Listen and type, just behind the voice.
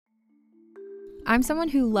I'm someone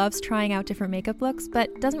who loves trying out different makeup looks,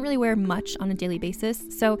 but doesn't really wear much on a daily basis,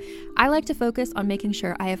 so I like to focus on making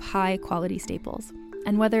sure I have high quality staples.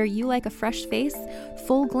 And whether you like a fresh face,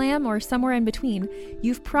 full glam, or somewhere in between,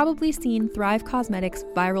 you've probably seen Thrive Causemetics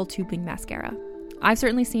Viral Tubing Mascara. I've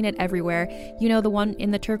certainly seen it everywhere. You know, the one in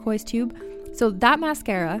the turquoise tube? So that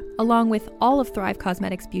mascara, along with all of Thrive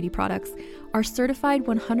Causemetics beauty products, are certified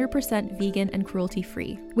 100% vegan and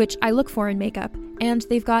cruelty-free, which I look for in makeup, and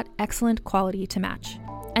they've got excellent quality to match.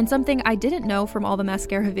 And something I didn't know from all the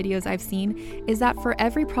mascara videos I've seen is that for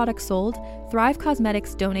every product sold, Thrive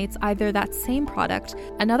Causemetics donates either that same product,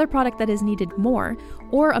 another product that is needed more,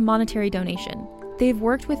 or a monetary donation. They've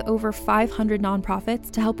worked with over 500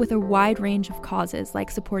 nonprofits to help with a wide range of causes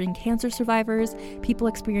like supporting cancer survivors, people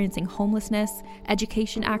experiencing homelessness,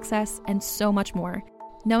 education access, and so much more.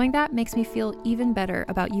 Knowing that makes me feel even better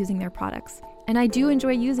about using their products. And I do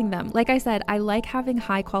enjoy using them. Like I said, I like having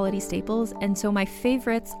high quality staples, and so my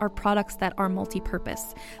favorites are products that are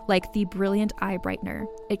multi-purpose, like the Brilliant Eye Brightener.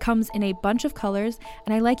 It comes in a bunch of colors,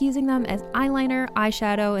 and I like using them as eyeliner,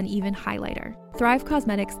 eyeshadow, and even highlighter. Thrive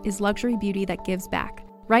Causemetics is luxury beauty that gives back.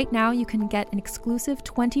 Right now, you can get an exclusive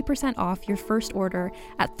 20% off your first order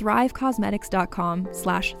at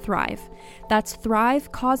thrivecausemetics.com/thrive. That's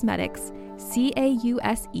Thrive Causemetics,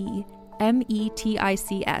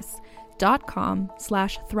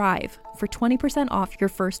 CAUSEMETICS.com/thrive for 20% off your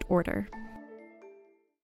first order.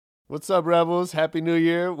 What's up, Rebels? Happy New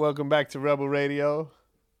Year. Welcome back to Rebel Radio.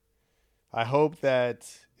 I hope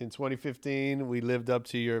that in 2015 we lived up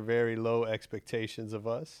to your very low expectations of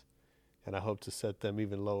us, and I hope to set them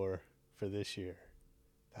even lower for this year.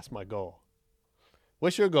 That's my goal.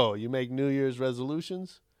 What's your goal? You make New Year's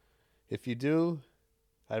resolutions? If you do,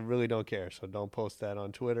 I really don't care, so don't post that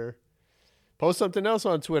on Twitter. Post something else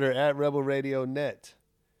on Twitter at Rebel Radio Net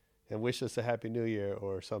and wish us a Happy New Year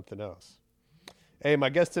or something else. Hey, my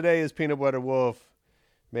guest today is Peanut Butter Wolf.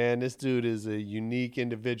 Man, this dude is a unique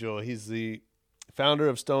individual. He's the founder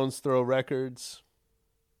of Stones Throw Records.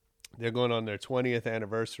 They're going on their 20th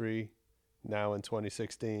anniversary now in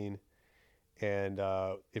 2016. And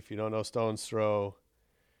if you don't know Stones Throw,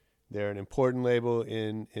 they're an important label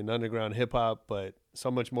in underground hip-hop, but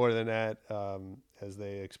so much more than that as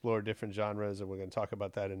they explore different genres, and we're going to talk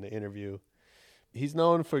about that in the interview. He's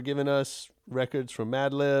known for giving us records from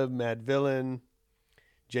Madlib, Madvillain,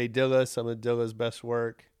 Jay Dilla, some of Dilla's best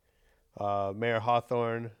work, Mayor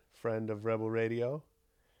Hawthorne, friend of Rebel Radio,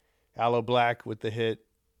 Aloe Black with the hit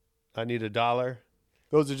I Need a Dollar.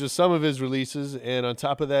 Those are just some of his releases, and on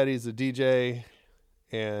top of that, he's a DJ,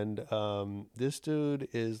 and this dude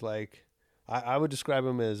is like, I would describe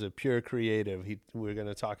him as a pure creative. We're going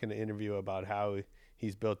to talk in the interview about how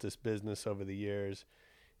he's built this business over the years.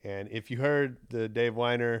 And if you heard the Dave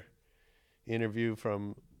Weiner interview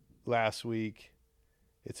from last week,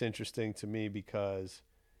 it's interesting to me because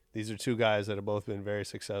these are two guys that have both been very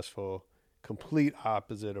successful, complete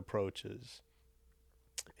opposite approaches.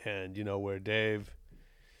 And, where Dave,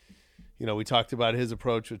 we talked about his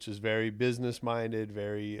approach, which is very business-minded,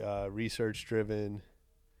 very research-driven,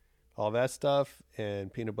 all that stuff.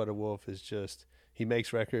 And Peanut Butter Wolf is just, he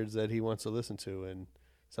makes records that he wants to listen to, and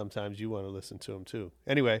sometimes you want to listen to him too.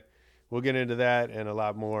 Anyway, we'll get into that and a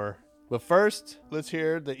lot more. But first, let's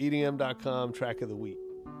hear the EDM.com track of the week.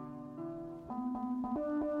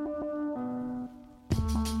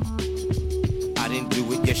 I didn't do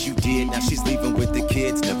it, yes you did. Now she's leaving with the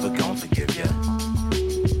kids, never gonna forgive ya.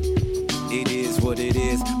 It is what it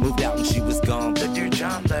is. Moved out and she was gone. The Dear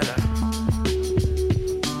John letter.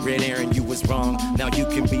 Red Aaron, you was wrong. Now you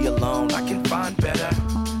can be alone. I can find better.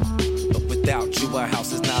 But without you, our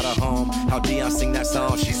house is not a home. How Deion sing that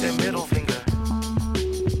song? She said middle finger.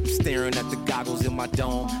 I'm staring at the goggles in my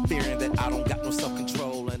dome, fearing that I don't got no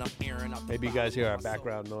self-control, and I'm airing out. Maybe you guys hear our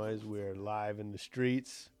background noise. We're live in the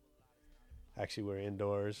streets. Actually, we're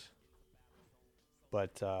indoors.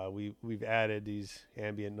 But we've added these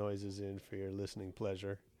ambient noises in for your listening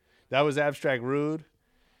pleasure. That was Abstract Rude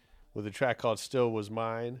with a track called Still Was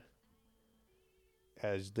Mine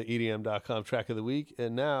as the EDM.com track of the week.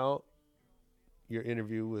 And now, your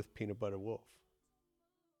interview with Peanut Butter Wolf.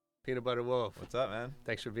 Peanut Butter Wolf. What's up, man?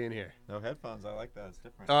 Thanks for being here. No headphones. I like that. It's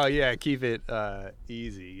different. Oh, yeah. Keep it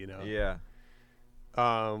easy, Yeah.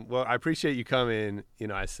 Well, I appreciate you coming.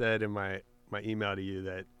 I said in my email to you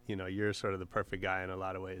that, you're sort of the perfect guy in a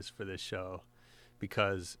lot of ways for this show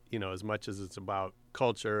because, as much as it's about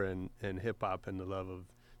culture and hip hop and the love of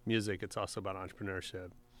music, it's also about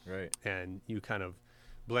entrepreneurship. Right. And you kind of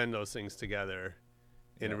blend those things together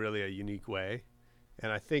in a unique way.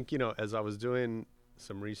 And I think, as I was doing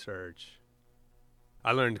some research,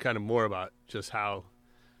 I learned kind of more about just how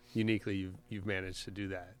uniquely you've managed to do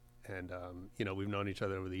that. And you know, we've known each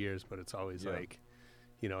other over the years, but it's always like,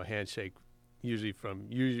 you know, a handshake, usually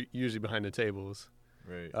behind the tables,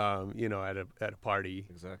 right? You know, at a party.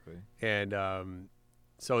 Exactly. And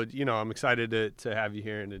so, you know, I'm excited to have you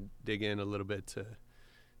here and to dig in a little bit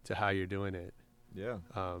to how you're doing it. Yeah.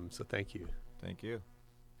 So thank you. Thank you.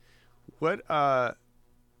 What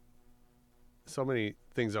so many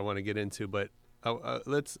things I want to get into, but I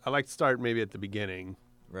like to start maybe at the beginning.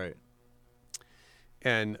 Right.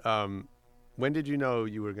 And when did you know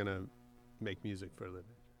you were gonna make music for a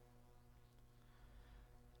living?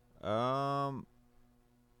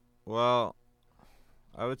 Well,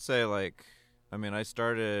 I would say I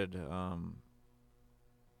started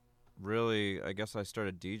really, I guess I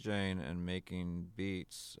started DJing and making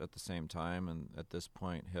beats at the same time, and at this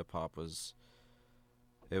point hip hop was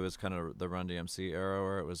kind of the Run DMC era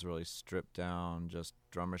where it was really stripped down, just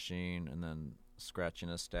drum machine and then scratching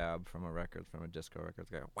a stab from a disco record,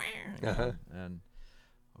 and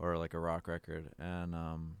or like a rock record, and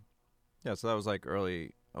so that was like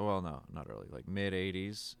like mid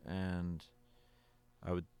 80s, and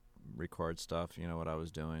I would record stuff, you know, what I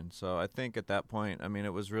was doing. So I think at that point, I mean,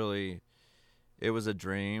 it was a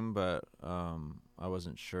dream, but I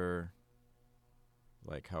wasn't sure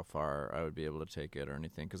like how far I would be able to take it or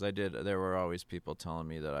anything, because there were always people telling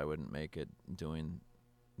me that I wouldn't make it doing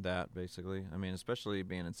that, basically. I mean, especially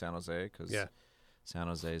being in San Jose, because San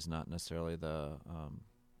Jose is not necessarily the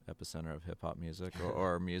epicenter of hip-hop music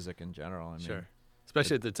or music in general. I mean,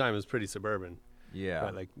 especially at the time, it was pretty suburban. Yeah.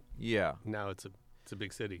 But now it's a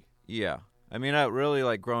big city. Yeah. I mean, I really,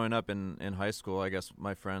 like, growing up in high school, I guess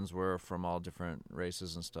my friends were from all different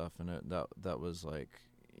races and stuff, and that was like,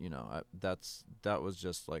 you know, that was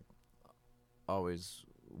just like always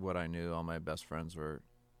what I knew. All my best friends were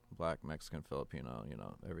Black, Mexican, Filipino, you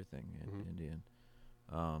know, everything, Indian.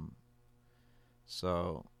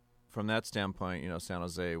 So from that standpoint, you know, San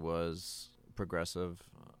Jose was progressive.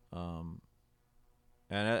 And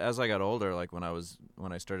as I got older, like when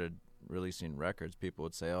I started releasing records, people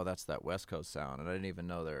would say, "Oh, that's that West Coast sound," and I didn't even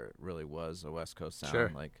know there really was a West Coast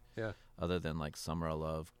sound, other than like Summer of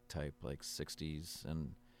Love type, like 60s,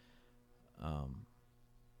 and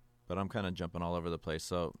but I'm kind of jumping all over the place.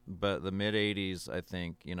 So, but the mid 80s, I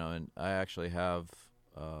think, you know, and I actually have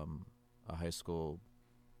a high school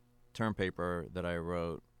term paper that I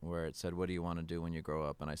wrote where it said, "What do you want to do when you grow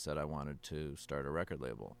up?" And I said I wanted to start a record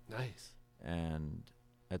label. Nice. And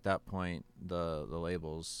at that point, the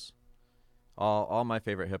labels, all my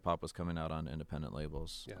favorite hip hop was coming out on independent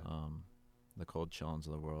labels. Yeah. The Cold Chillins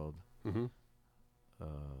of the world. Mm-hmm.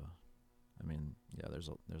 I mean, yeah, there's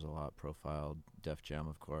a lot profiled. Def Jam,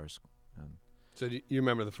 of course. And so do you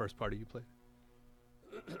remember the first party you played?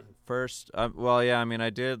 First, well, yeah, I mean, I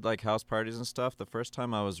did like house parties and stuff. The first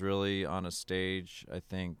time I was really on a stage, I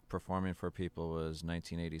think, performing for people was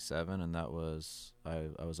 1987, and that was I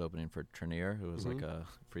was opening for Trenier, who was like a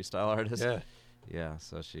freestyle artist. Yeah.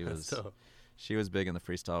 So she was big in the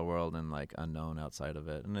freestyle world and like unknown outside of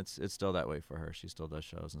it, and it's still that way for her. She still does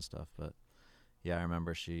shows and stuff, but yeah, I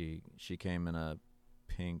remember she came in a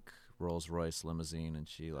pink Rolls Royce limousine, and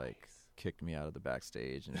she like kicked me out of the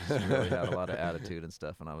backstage, and she really had a lot of attitude and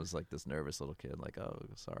stuff, and I was like this nervous little kid, like, oh,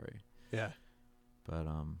 sorry. Yeah. But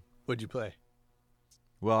what'd you play?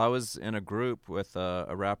 Well, I was in a group with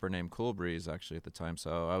a rapper named Cool Breeze actually at the time,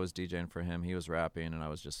 so I was DJing for him. He was rapping, and I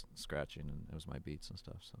was just scratching, and it was my beats and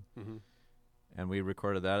stuff. So, and we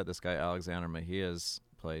recorded that at this guy Alexander Mejia's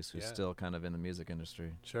place, who's still kind of in the music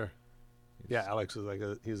industry. Sure. Yeah, Alex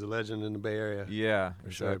was he's a legend in the Bay Area. Yeah, for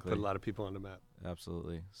sure. Put a lot of people on the map.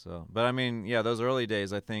 Absolutely. So, but I mean, yeah, those early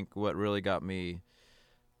days, I think what really got me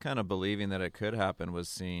kind of believing that it could happen was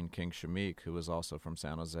seeing King Shamik, who was also from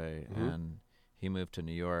San Jose, and he moved to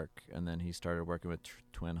New York, and then he started working with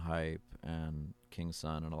Twin Hype and King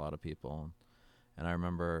Sun and a lot of people. And I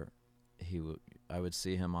remember I would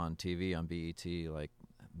see him on TV on BET, like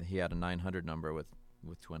he had a 900 number with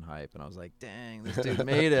Twin Hype, and I was like, dang, this dude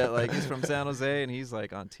made it. Like, he's from San Jose, and he's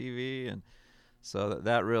like on TV, and so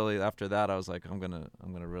that really, after that, I was like, I'm gonna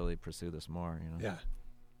really pursue this more, you know. Yeah.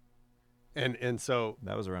 And so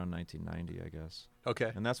that was around 1990, I guess.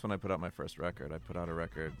 Okay. And that's when I put out my first record. I put out a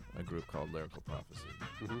group called Lyrical Prophecy.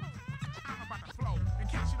 I'm about to flow. In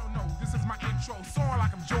case you don't know, this is my intro. Soaring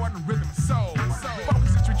like I'm Jordan, rhythm and soul.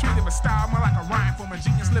 Focus is retreated with style, more like a rhyme from a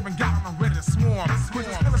genius living God. I'm ready to swarm.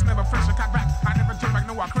 Quiz's Phyllis never fresh and cock back. I never turn back,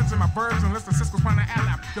 no, I cleanse my verbs and listen Cisco's trying to ad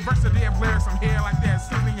lib. Diversity of lyrics, I'm here like that.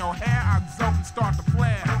 Sitting in your hair, I exult and start to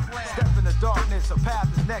flare. Step in the darkness, a path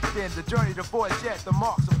is next in. The journey to voice yet, the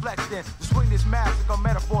marks are flexed in. The swing is massive,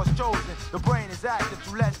 metaphors chosen. The brain is active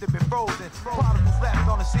to let it be frozen. Particles left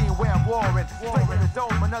on the scene warring. Straight to the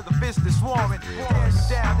dome, another fist is swarming. Tearing you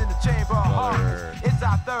down in the chamber of hardness. It's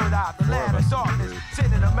our third eye, the land of darkness.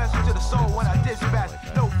 Sending a message to the soul when I dispatch.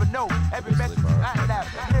 Note for note, every message is at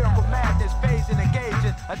lyrical madness, phasing,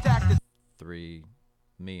 engaging, attack the...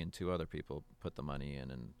 Me and two other people put the money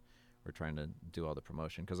in, and we're trying to do all the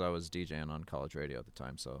promotion because I was DJing on college radio at the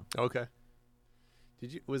time. So okay.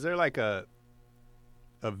 Was there like a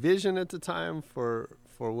vision at the time for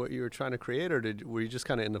what you were trying to create, or were you just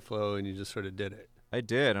kind of in the flow and you just sort of did it? I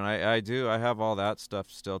did, and I do. I have all that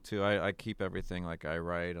stuff still too. I keep everything, like I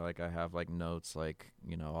write, like I have like notes, like,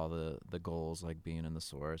 you know, all the goals, like being in the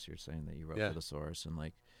Source. You're saying that you wrote for the Source, and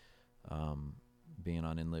like being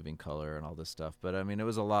on In Living Color and all this stuff. But I mean, it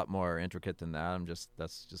was a lot more intricate than that.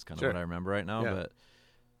 That's just kind of what I remember right now. Yeah.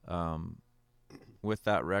 But with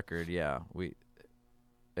that record, that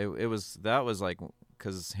was like,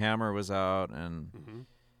 because Hammer was out and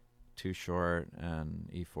Too Short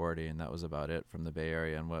and E40, and that was about it from the Bay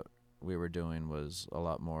Area. And what we were doing was a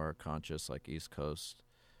lot more conscious, like East Coast,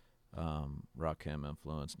 Rakim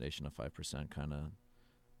influence, Nation of 5% kind of,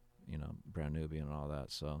 you know, Brand Nubian and all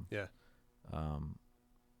that. So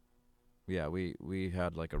we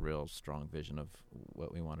had like a real strong vision of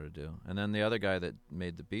what we wanted to do. And then the other guy that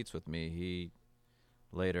made the beats with me, he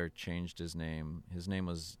later changed his name. His name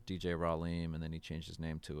was DJ Ralim, and then he changed his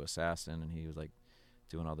name to Assassin, and he was like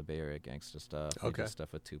doing all the Bay Area gangsta stuff. He did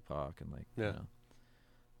stuff with Tupac and like, you know.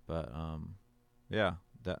 But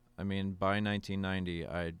that, I mean, by 1990,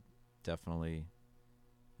 I definitely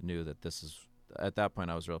knew that this is, at that point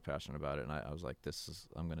I was real passionate about it, and I was like,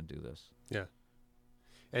 I'm going to do this. Yeah.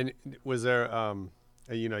 And was there,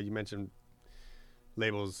 you know, you mentioned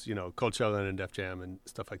labels, you know, Coachella and Def Jam and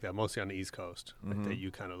stuff like that, mostly on the East Coast, like, that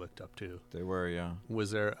you kind of looked up to. They were, yeah.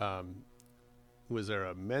 Was there a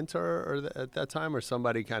mentor at that time, or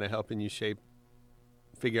somebody kind of helping you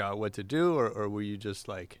figure out what to do, or were you just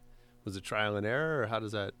like, was it trial and error, or how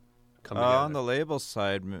does that come together? On the label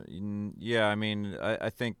side, yeah, I mean, I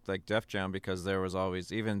think like Def Jam, because there was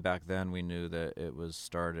always, even back then, we knew that it was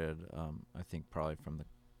started, I think probably from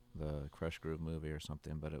the Crush Groove movie or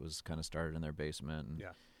something, but it was kind of started in their basement, and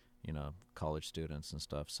you know, college students and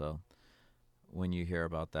stuff. So when you hear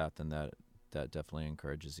about that, then that definitely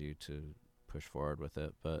encourages you to push forward with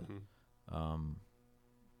it. But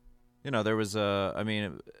you know, there was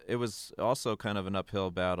it was also kind of an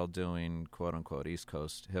uphill battle doing quote unquote East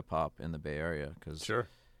Coast hip hop in the Bay Area, because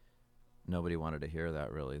nobody wanted to hear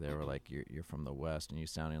that really. They were like, you're from the West and you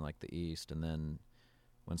sounding like the East. And then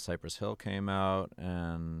when Cypress Hill came out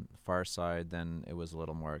and Far Side, then it was a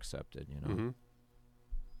little more accepted, you know.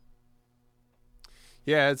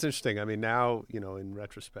 Yeah, it's interesting. I mean, now, you know, in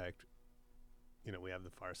retrospect, you know, we have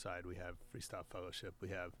the Far Side, we have Freestyle Fellowship, we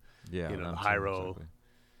have, you know, the Hyro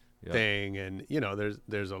thing, and, you know,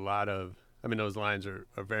 there's a lot of, I mean, those lines are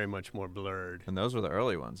very much more blurred. And those were the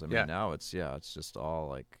early ones. I mean, now it's just all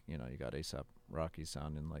like, you know, you got A$AP Rocky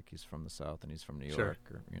sounding like he's from the South and he's from New York,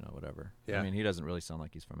 or, you know, whatever. I mean, he doesn't really sound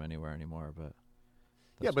like he's from anywhere anymore, but.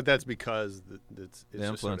 But that's because it's the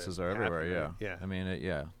influences are everywhere, Yeah. I mean,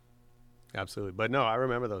 Absolutely. But no, I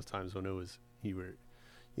remember those times when it was, you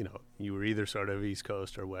were either sort of East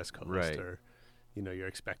Coast or West Coast, or, you know, you're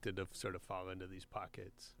expected to sort of fall into these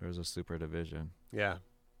pockets. There was a super division. Yeah.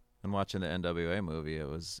 And watching the NWA movie,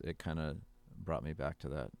 it kind of brought me back to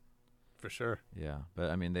that. For sure. Yeah.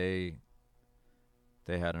 But I mean, they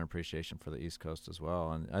had an appreciation for the East Coast as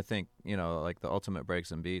well. And I think, you know, like the Ultimate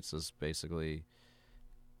Breaks and Beats is basically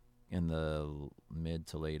in the mid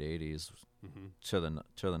to late 80s to the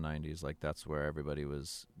 90s. Like, that's where everybody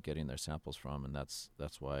was getting their samples from, and that's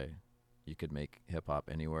why you could make hip hop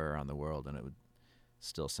anywhere around the world and it would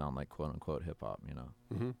still sound like quote unquote hip hop, you know.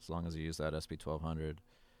 As long as you use that SB 1200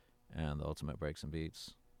 and the Ultimate Breaks and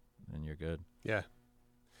Beats, then you're good. Yeah,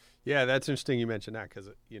 that's interesting you mentioned that, because,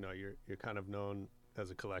 you know, you're kind of known as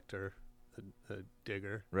a collector, a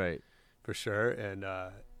digger, right? For sure. And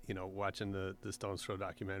you know, watching the Stones Throw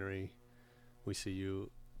documentary, we see you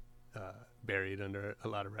buried under a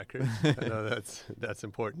lot of records. I know that's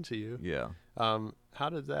important to you. Yeah. How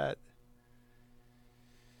did that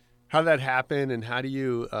happen, and how do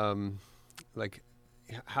you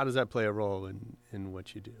how does that play a role in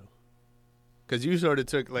what you do? Because you sort of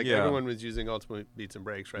took, like, everyone was using Ultimate Beats and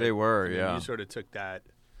Breaks, right? They were, and you sort of took that.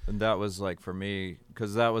 And that was, like, for me,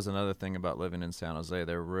 because that was another thing about living in San Jose.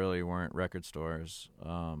 There really weren't record stores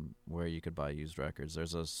where you could buy used records.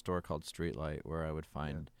 There's a store called Streetlight where I would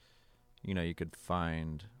find, you know, you could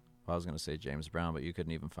find, well, I was going to say James Brown, but you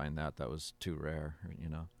couldn't even find that. That was too rare, you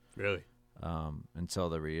know. Really? Until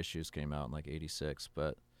the reissues came out in, like, 86.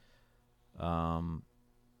 But,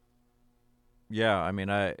 Yeah, I mean,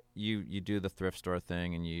 you do the thrift store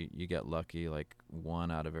thing, and you get lucky like 1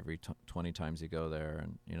 out of every 20 times you go there,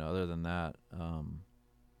 and other than that,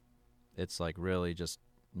 it's like really just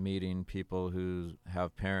meeting people who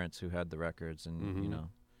have parents who had the records, and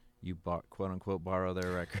you quote unquote borrow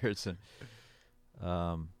their records, and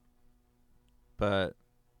but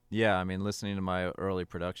yeah, I mean, listening to my early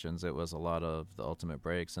productions, it was a lot of the Ultimate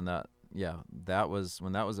Breaks, and that was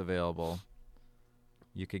when that was available.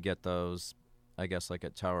 You could get those, I guess, like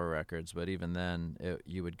at Tower Records, but even then,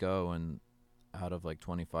 you would go, and out of like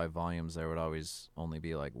 25 volumes, there would always only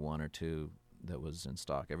be like 1 or 2 that was in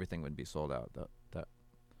stock. Everything would be sold out.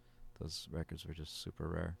 Those records were just super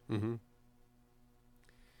rare. Mm-hmm.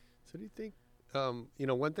 So do you think,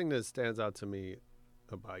 one thing that stands out to me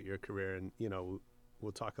about your career, and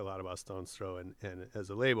we'll talk a lot about Stones Throw, and as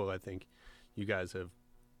a label, I think you guys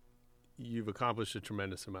you've accomplished a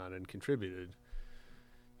tremendous amount and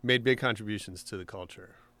made big contributions to the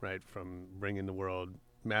culture, right? From bringing the world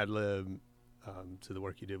Madlib, to the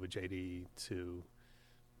work you did with JD, to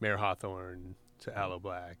Mayor Hawthorne, to Aloe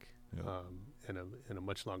Black, and a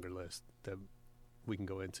much longer list that we can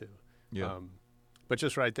go into. Yeah. But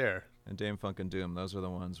just right there. And Dame Funk and Doom, those are the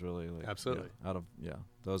ones really, like, absolutely.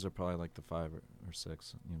 Those are probably like the 5 or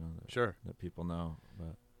 6, sure, that people know.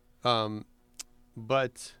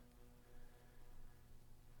 But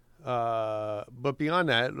beyond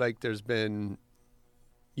that, like, there's been,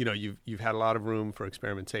 you've had a lot of room for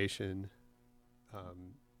experimentation.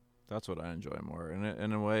 That's what I enjoy more. And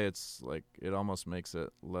in a way, it's like it almost makes it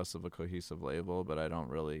less of a cohesive label, but I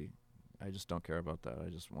just don't care about that. I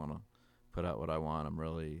just want to put out what I want. I'm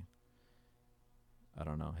really, I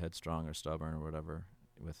don't know, headstrong or stubborn or whatever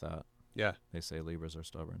with that. Yeah. They say Libras are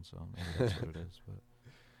stubborn, so maybe that's what it is.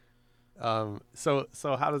 But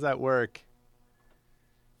so how does that work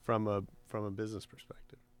from a business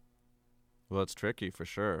perspective? Well, it's tricky for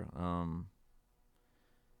sure.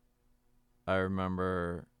 I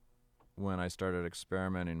remember when I started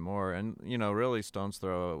experimenting more, and really Stones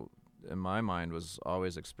Throw in my mind was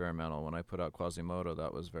always experimental. When I put out Quasimodo,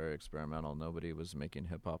 that was very experimental. Nobody was making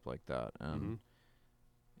hip hop like that. And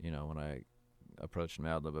when I approached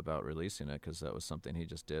Madlib about releasing it, because that was something he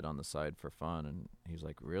just did on the side for fun, and he's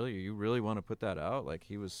like, "Really? You really want to put that out?" Like,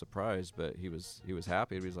 he was surprised, but he was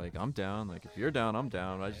happy. He was like, "I'm down. Like, if you're down, I'm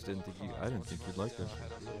down." I didn't think you'd like this.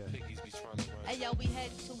 Hey yo, we head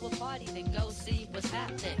to a party to go see what's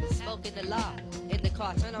happening. Smoking the law in the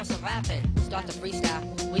car, turn on some rapping. Start the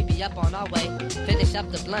freestyle, we be up on our way. Finish up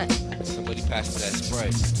the blunt. Somebody pass that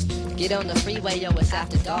spray. Get on the freeway, yo, it's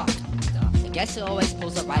after dark. And guess who always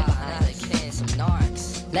pulls up right behind the can, some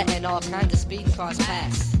narcs. Letting all kinds of speed cars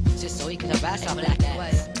pass, just so he can harass our black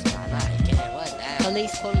ass.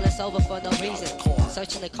 Police pulling us over for no reason.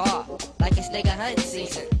 Searching the car like it's nigga hunting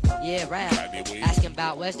season. Year round, asking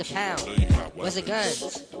about where's the pound, where's the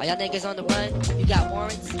guns? Are y'all niggas on the run? You got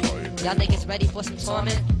warrants? Y'all niggas ready for some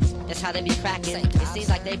torment? That's how they be cracking. It seems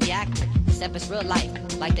like they be acting, except it's real life,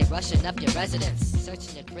 like they rushing up your residence,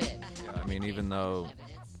 searching your crib. I mean, even though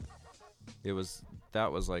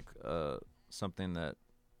that was like something that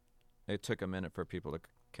it took a minute for people to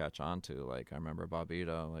catch on to. Like, I remember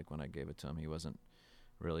Bobbito, like, when I gave it to him, he wasn't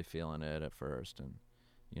really feeling it at first, and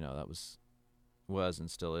that was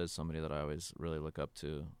and still is somebody that I always really look up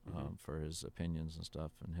to for his opinions and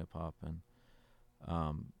stuff in hip hop, and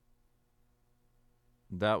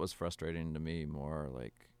that was frustrating to me more,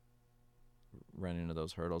 like running into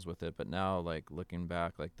those hurdles with it. But now, like, looking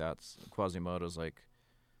back, like, that's Quasimodo's like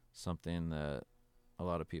something that a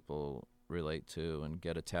lot of people relate to and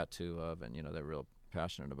get a tattoo of, and they're real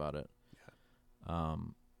passionate about it.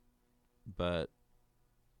 But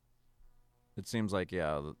it seems like,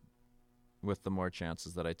 with the more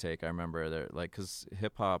chances that I take, I remember there, like, because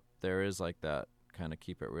hip hop, there is like that kind of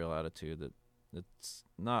keep it real attitude that it's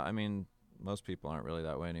not, I mean, most people aren't really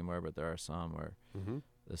that way anymore, but there are some where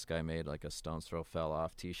this guy made like a Stones Throw Fell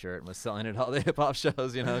Off t-shirt and was selling it at all the hip hop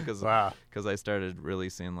shows, because I started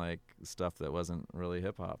releasing like stuff that wasn't really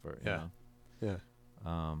hip hop, or you know.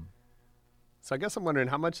 So I guess I'm wondering,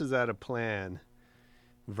 how much is that a plan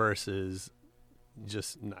versus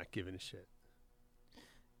just not giving a shit?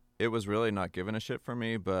 It was really not giving a shit for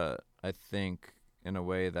me, but I think in a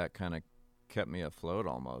way that kind of kept me afloat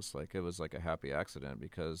almost. Like, it was like a happy accident,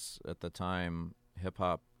 because at the time, hip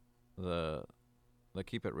hop, the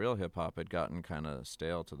keep it real hip hop had gotten kind of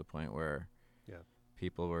stale to the point where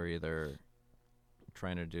people were either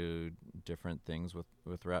trying to do different things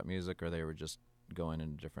with rap music, or they were just going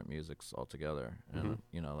into different musics altogether. And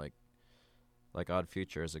like Odd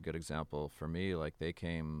Future is a good example for me. Like,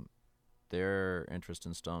 their interest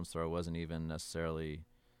in Stones Throw wasn't even necessarily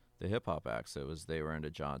the hip hop acts. They were into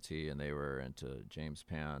John T. and they were into James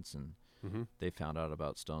Pants, and they found out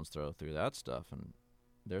about Stone's Throw through that stuff, and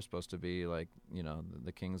they're supposed to be like, you know,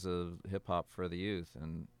 the kings of hip hop for the youth,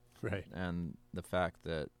 and and the fact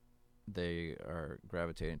that they are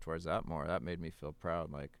gravitating towards that more, that made me feel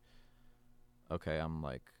proud. Like, okay, I'm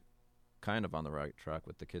like kind of on the right track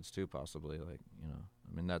with the kids too, possibly. Like, you know,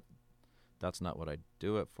 I mean, that's not what I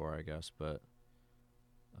do it for, I guess, but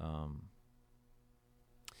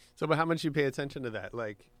So, but how much you pay attention to that?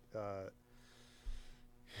 Like,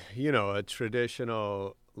 you know, a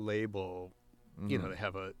traditional label, you know,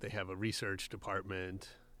 they have a research department,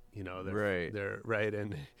 you know, they're right.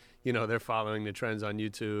 And, you know, they're following the trends on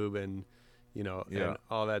YouTube and, you know, and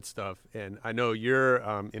all that stuff. And I know you're,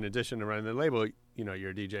 in addition to running the label, you know,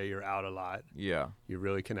 you're a DJ, you're out a lot. Yeah. You're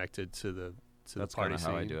really connected to the that's party kind of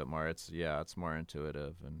scene. how I do it more. It's more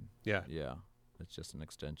intuitive, and it's just an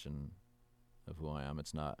extension of who I am.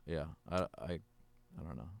 It's not, I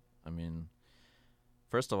don't know. I mean,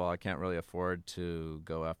 first of all, I can't really afford to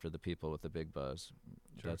go after the people with the big buzz.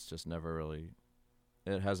 Sure. That's just never really,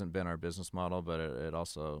 it hasn't been our business model, but it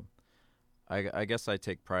also, I guess I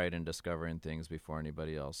take pride in discovering things before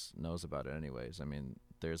anybody else knows about it anyways. I mean,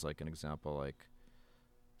 there's like an example like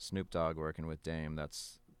Snoop Dogg working with Dame.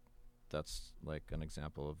 That's like an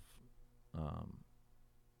example of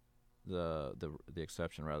the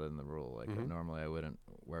exception rather than the rule. Like normally I wouldn't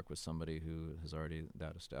work with somebody who is already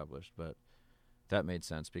that established, but that made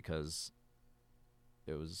sense because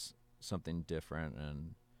it was something different,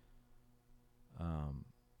 and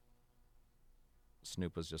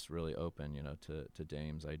Snoop was just really open, you know, to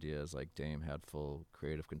Dame's ideas. Like Dame had full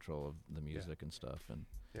creative control of the music and stuff, and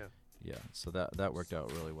so that worked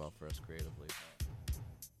out really well for us creatively.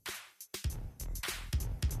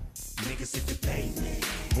 Niggas hit the pavement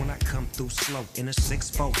when I come through slow in a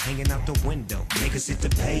 6'4", hanging out the window. Niggas hit the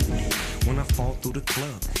pavement when I fall through the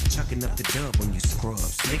club, chucking up the dub on you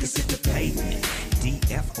scrubs. Niggas hit the pavement,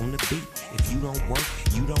 DF on the beat. If you don't work,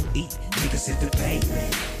 you don't eat. Niggas hit the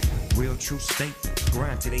pavement. Real true statement,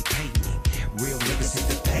 grind till they pay me. Real niggas hit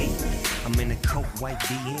the pavement. I'm in a coat white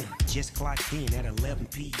DM, just clocked in at 11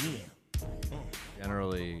 p.m.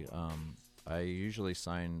 Generally, I usually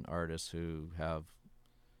sign artists who have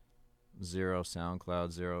 0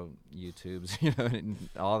 SoundCloud, 0 YouTubes, you know, and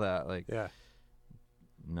all that. Like,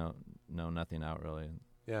 no, nothing out really.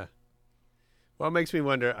 Yeah. Well, it makes me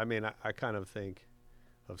wonder. I mean, I kind of think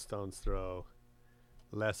of Stone's Throw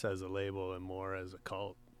less as a label and more as a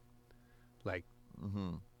cult. Like,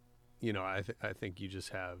 you know, I think you just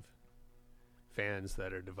have fans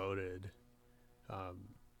that are devoted, and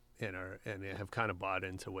they have kind of bought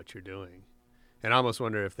into what you're doing. And I almost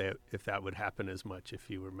wonder if that would happen as much if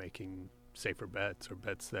you were making safer bets or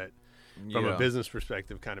bets that, from a business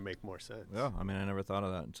perspective, kind of make more sense. Yeah, I mean, I never thought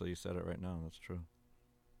of that until you said it right now. That's true.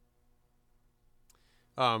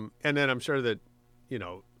 And then I'm sure that, you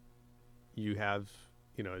know, you have,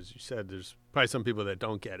 you know, as you said, there's probably some people that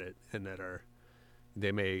don't get it and that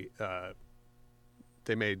they may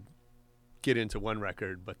get into one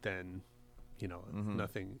record, but then, you know,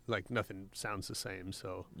 nothing sounds the same.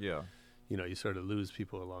 So you know, you sort of lose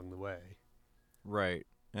people along the way. Right.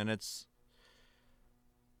 And it's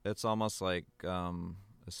almost like a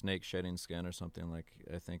snake shedding skin or something. Like,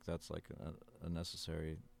 I think that's like a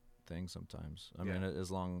necessary thing sometimes. I mean, as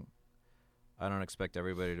long, I don't expect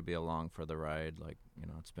everybody to be along for the ride. Like, you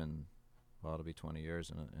know, it's been, well, it'll be 20 years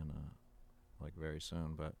in a like very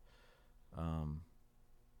soon. But, I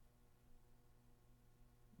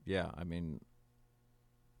mean,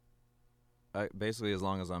 basically, as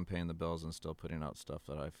long as I'm paying the bills and still putting out stuff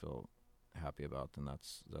that I feel happy about, then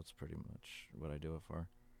that's pretty much what I do it for.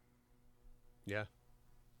 Yeah,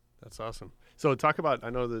 that's awesome. So talk about, I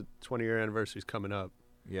know the 20-year anniversary is coming up.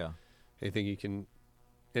 Yeah.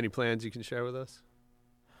 Any plans you can share with us?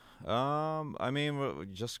 I mean, we're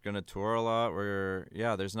just gonna tour a lot.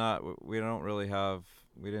 We don't really have,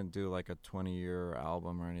 we didn't do like a 20-year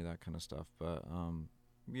album or any of that kind of stuff, but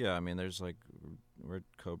I mean, there's like, we're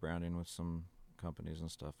co-branding with some companies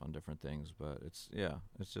and stuff on different things, but it's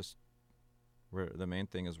just, the main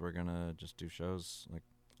thing is we're gonna just do shows like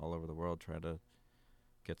all over the world, try to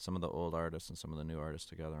get some of the old artists and some of the new artists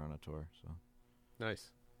together on a tour. So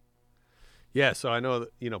nice. Yeah, so I know that,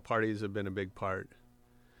 you know, parties have been a big part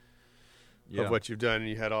of what you've done.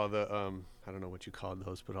 You had all the I don't know what you called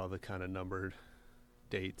those, but all the kind of numbered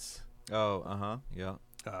dates. Oh,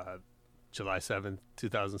 July 7th,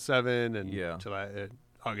 2007, and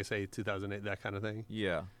August 8th, 2008, that kind of thing.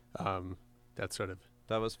 Yeah. That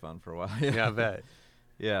was fun for a while. Yeah, I bet.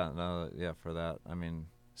 For that. I mean,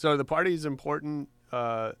 so the party is important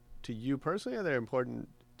to you personally, or they're important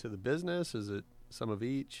to the business? Is it some of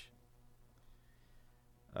each?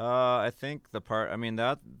 I think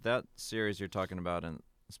that series you're talking about, and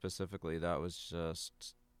specifically, that was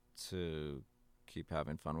just to keep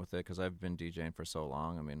having fun with it, because I've been DJing for so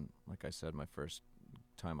long. I mean, like I said, my first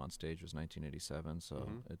time on stage was 1987, so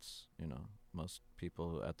it's, most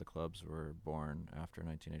people at the clubs were born after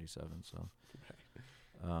 1987, so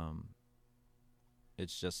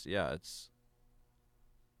it's just, it's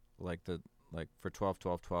like for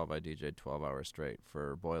 12-12-12, I DJ'd 12 hours straight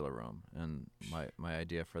for Boiler Room, and my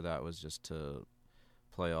idea for that was just to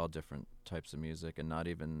play all different types of music and not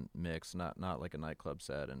even mix, not like a nightclub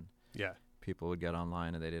set. And people would get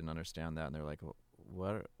online and they didn't understand that, and they're like,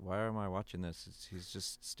 why am I watching this? He's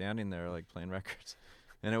just standing there like playing records.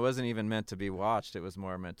 And it wasn't even meant to be watched, it was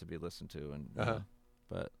more meant to be listened to. And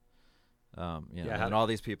and all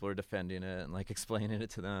these people are defending it and like explaining it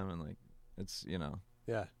to them, and like it's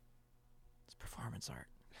it's performance art.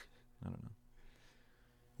 I don't know.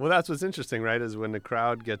 Well, that's what's interesting, right? Is when the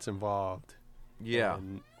crowd gets involved. Yeah.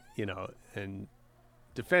 And, and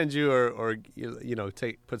defends you or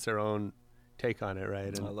puts their own take on it,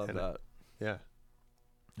 right? And I love that. Yeah.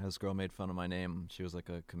 This girl made fun of my name. She was like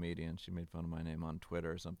a comedian. She made fun of my name on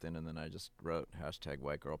Twitter or something, and then I just wrote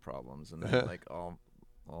 #WhiteGirlProblems, and then like all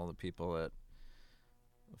the people that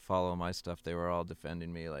follow my stuff, they were all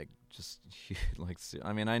defending me, like just like,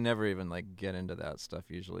 I mean, I never even like get into that stuff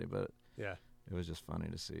usually, but it was just funny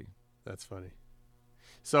to see. That's funny.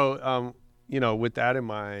 So with that in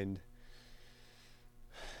mind,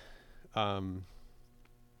 how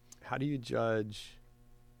do you judge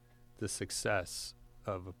the success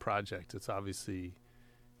of a project? It's obviously,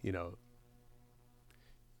 I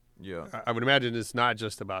would imagine it's not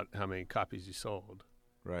just about how many copies you sold.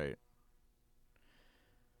 Right.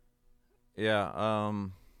 Yeah,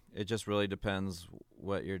 it just really depends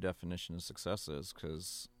what your definition of success is,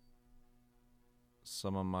 because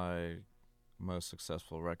some of my most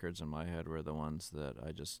successful records in my head were the ones that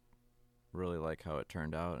I just really like how it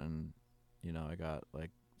turned out, and I got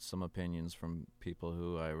like some opinions from people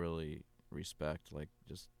who I really respect, like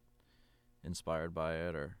just inspired by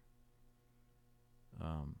it, or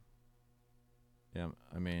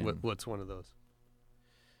I mean, what's one of those?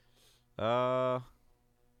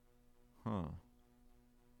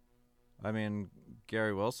 I mean,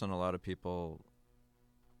 Gary Wilson,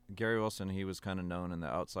 Gary Wilson, he was kind of known in the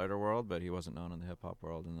outsider world, but he wasn't known in the hip-hop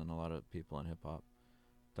world, and then a lot of people in hip-hop.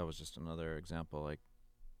 That was just another example, like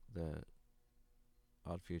the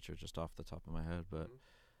Odd Future, just off the top of my head. But,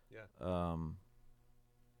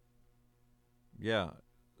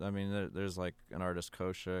 I mean, there's like an artist,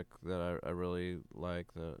 Koshik, that I really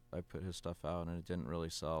like, that I put his stuff out, and it didn't really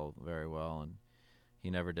sell very well, and he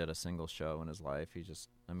never did a single show in his life. He just,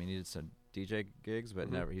 he did some DJ gigs, but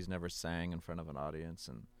he's never sang in front of an audience.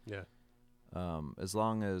 And as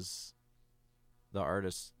long as the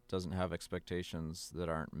artist doesn't have expectations that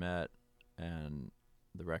aren't met and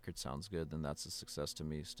the record sounds good, then that's a success to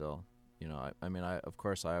me still. Of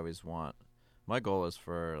course I always want, my goal is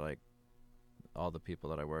for like all the people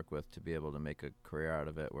that I work with to be able to make a career out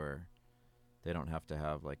of it, where they don't have to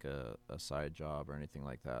have like a side job or anything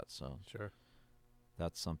like that. So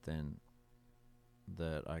that's something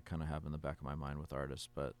that I kind of have in the back of my mind with artists.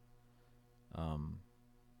 But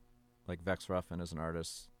like Vex Ruffin is an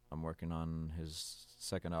artist. I'm working on his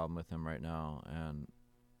second album with him right now, and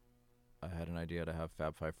I had an idea to have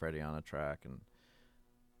Fab Five Freddy on a track, and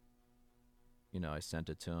I sent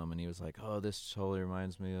it to him, and he was like, "Oh, this totally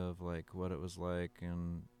reminds me of like what it was like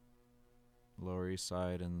in Lower East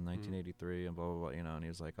Side in 1983 and blah blah blah," and he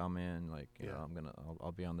was like, "I'm in, like,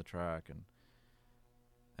 I'll be on the track,"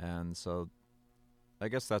 and so I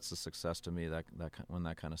guess that's a success to me, that when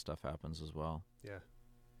that kind of stuff happens as well. Yeah.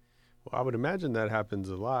 Well, I would imagine that happens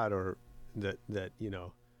a lot, or that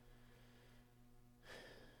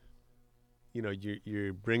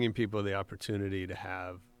you're bringing people the opportunity to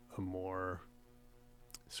have a more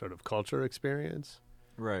sort of culture experience,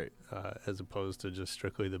 right? As opposed to just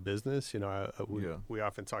strictly the business. We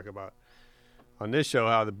often talk about on this show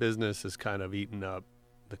how the business has kind of eaten up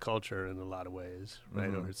the culture in a lot of ways, right?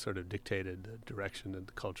 Or it's sort of dictated the direction that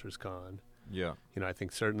the culture's gone. Yeah. I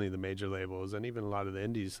think certainly the major labels and even a lot of the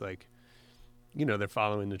indies, like, they're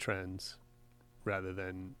following the trends rather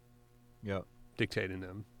than dictating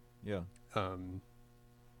them. Yeah.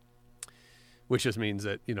 Which just means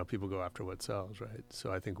that, people go after what sells, right?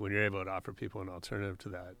 So I think when you're able to offer people an alternative to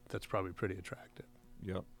that, that's probably pretty attractive.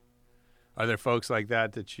 Yep. Are there folks like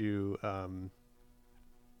that you,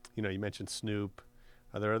 you mentioned Snoop.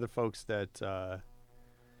 Are there other folks that,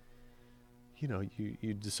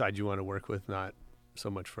 you decide you want to work with, not so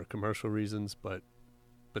much for commercial reasons, but,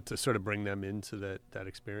 but to sort of bring them into that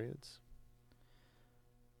experience.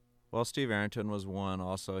 Well, Steve Arrington was one.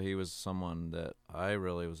 Also, he was someone that I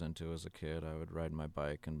really was into as a kid. I would ride my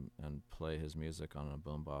bike and play his music on a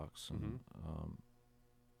boombox, and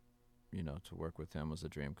you know, to work with him was a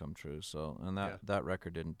dream come true. So, and that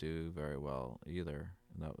record didn't do very well either.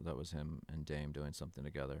 That was him and Dame doing something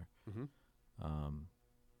together.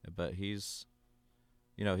 But he's,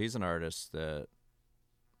 you know, he's an artist that,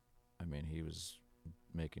 I mean, he was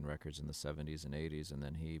making records in the 70s and 80s, and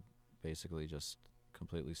then he basically just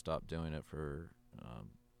completely stopped doing it for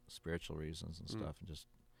spiritual reasons and stuff, and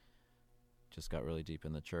just got really deep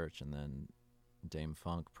in the church. And then Dame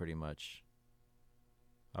Funk pretty much,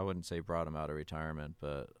 I wouldn't say brought him out of retirement,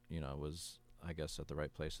 but, you know, was, I guess, at the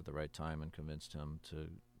right place at the right time and convinced him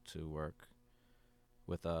to work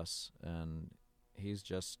with us. And he's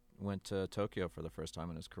just went to Tokyo for the first time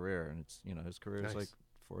in his career, and it's, you know, his career is like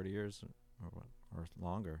 40 years or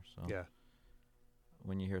longer. So yeah,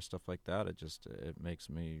 when you hear stuff like that, it makes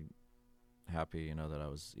me happy, you know, that I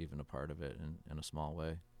was even a part of it in a small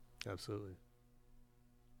way. Absolutely.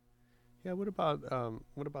 Yeah. What about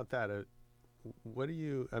that? What do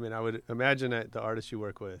you? I mean, I would imagine that the artists you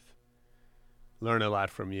work with learn a lot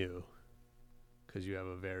from you, because you have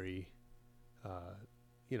a very,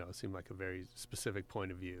 you know, it seemed like a very specific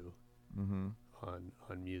point of view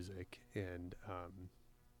on music. And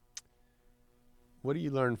what do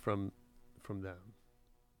you learn from them?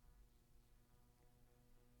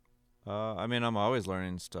 I mean, I'm always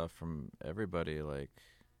learning stuff from everybody, like,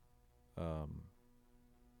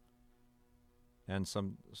 and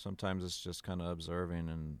sometimes it's just kind of observing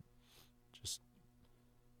and just,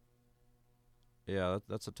 yeah,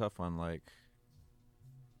 that's a tough one. Like,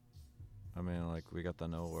 I mean, like, we got the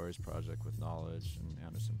No Worries project with Knowledge and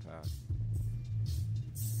Anderson .Paak.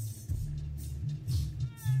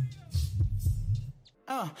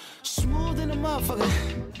 Smooth in a motherfucker.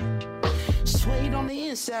 Suede on the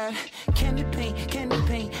inside. Candy paint, candy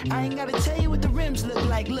paint. I ain't gotta tell you what the rims look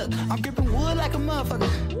like. Look, I'm gripping wood like a motherfucker.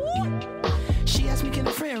 She asked me, can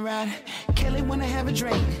a friend ride? Kelly wanna have a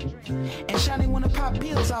drink. And Shawty wanna pop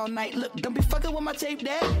pills all night. Look, don't be fucking with my tape,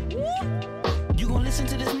 Dad. You gon' listen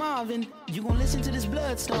to this Marvin. You gon' listen to this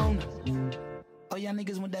Bloodstone. Oh, y'all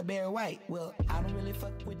niggas want that Barry White. Well, I don't really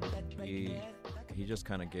fuck with that. He just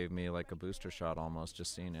kind of gave me like a booster shot almost,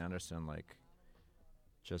 just seeing Anderson like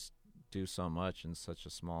just do so much in such a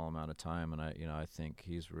small amount of time. And I think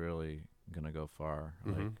he's really gonna go far,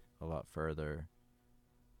 like a lot further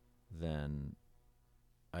than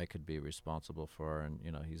I could be responsible for. And,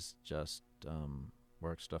 you know, he's just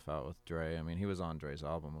worked stuff out with Dre. I mean, he was on Dre's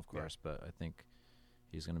album, of course, but I think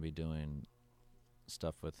he's gonna be doing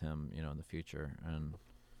stuff with him, you know, in the future. And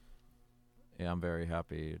yeah, I'm very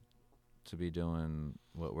happy to be doing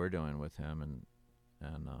what we're doing with him, and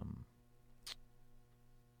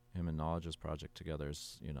him and Knowledge's project together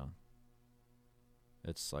is, you know,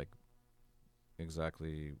 it's like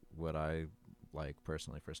exactly what I like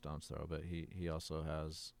personally for Stones Throw, but he also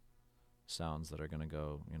has sounds that are going to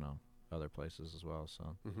go, you know, other places as well.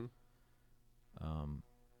 So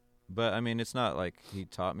but I mean, it's not like he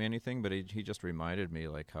taught me anything, but he just reminded me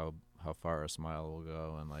like how far a smile will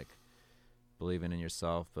go, and like believing in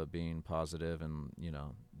yourself, but being positive, and, you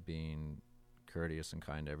know, being courteous and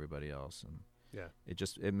kind to everybody else. And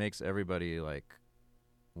it makes everybody like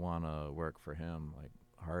want to work for him like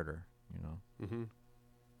harder, you know.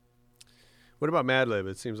 What about Madlib?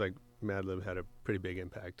 It seems like Madlib had a pretty big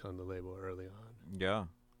impact on the label early on. Yeah,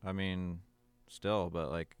 I mean, still,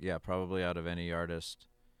 but like, yeah, probably out of any artist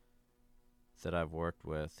that I've worked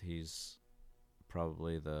with, he's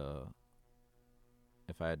probably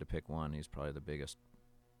if I had to pick one, he's probably the biggest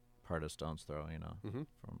part of Stones Throw, you know,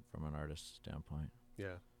 from an artist's standpoint.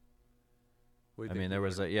 Yeah. I mean, there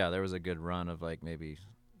was a good run of like maybe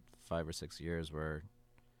 5 or 6 years where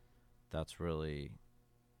that's really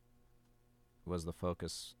was the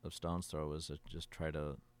focus of Stones Throw, was to just try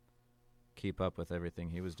to keep up with everything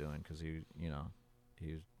he was doing, because he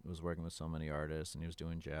was working with so many artists, and he was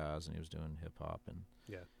doing jazz, and he was doing hip hop, and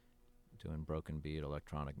doing broken beat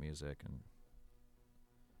electronic music, and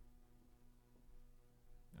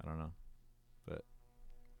I don't know, but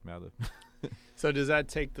Madlib. So does that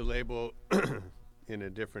take the label in a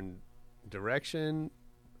different direction,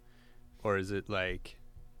 or is it like,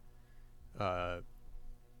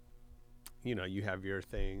 you know, you have your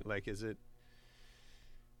thing? Like, is it?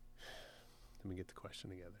 Let me get the question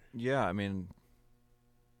together. Yeah, I mean,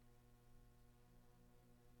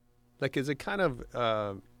 like, is it kind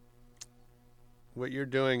of what you're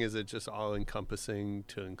doing? Is it just all encompassing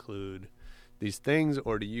to include these things,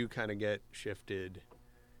 or do you kind of get shifted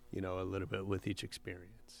you know, a little bit with each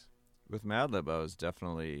experience? With Madlib, I was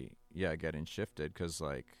definitely, getting shifted, because,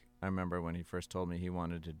 like, I remember when he first told me he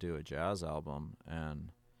wanted to do a jazz album,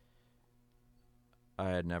 and I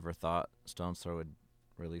had never thought Stones Throw would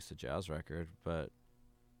release a jazz record,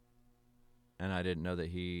 and I didn't know that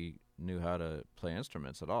he knew how to play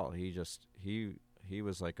instruments at all. He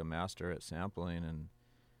was like a master at sampling, and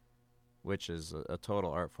which is a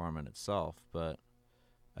total art form in itself, but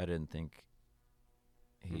I didn't think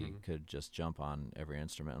he could just jump on every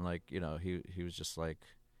instrument. And, like, you know, he was just like,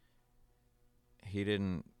 he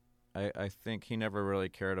didn't, I think he never really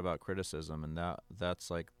cared about criticism, and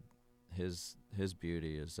that's like his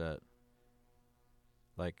beauty, is that,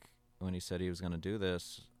 like, when he said he was going to do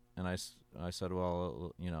this, and I said,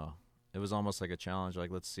 well, you know, it was almost like a challenge,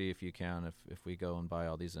 like, let's see if you can, if we go and buy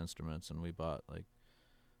all these instruments. And we bought, like,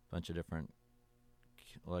 a bunch of different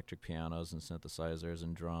electric pianos and synthesizers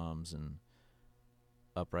and drums and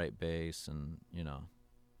upright bass, and, you know,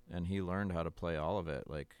 and he learned how to play all of it,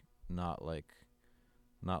 like, not like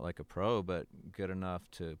a pro, but good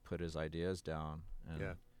enough to put his ideas down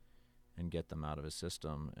and get them out of his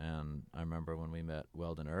system. And I remember when we met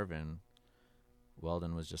Weldon Irvin,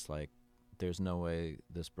 Weldon was just like, there's no way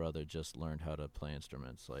this brother just learned how to play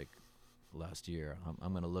instruments, like, last year.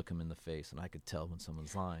 I'm going to look him in the face, and I could tell when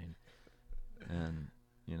someone's lying. And,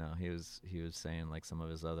 you know, he was saying, like, some of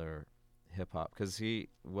his other hip-hop, because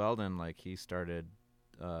Weldon, like, he started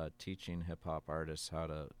teaching hip-hop artists how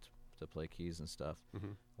to play keys and stuff,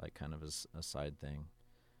 like, kind of as a side thing.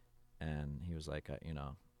 And he was like, you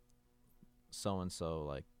know, so-and-so,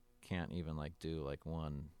 like, can't even, like, do, like,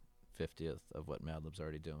 1/50th of what Madlib's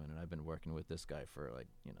already doing, and I've been working with this guy for, like,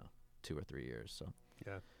 you know, 2 or 3 years. So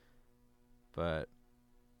yeah. But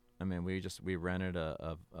I mean, we rented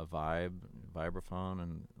a vibraphone,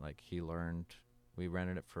 and, like, we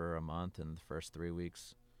rented it for a month, and the first 3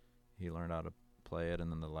 weeks he learned how to play it,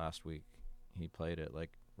 and then the last week he played it,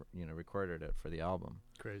 like, you know, recorded it for the album.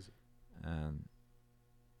 Crazy. And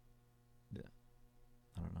yeah,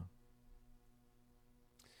 I don't know.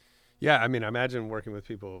 Yeah, I mean, I imagine working with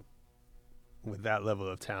people with that level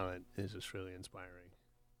of talent is just really inspiring.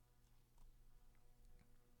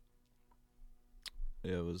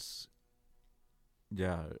 It was,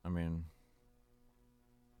 I mean,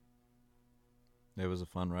 it was a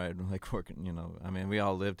fun ride, like, working, you know, I mean, we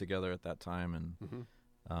all lived together at that time, and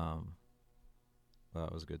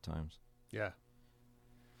that was good times. Yeah.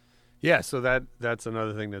 Yeah, so that's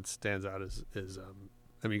another thing that stands out is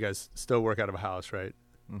I mean, you guys still work out of a house, right?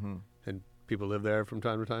 Mm-hmm. And people live there from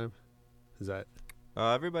time to time? Is that?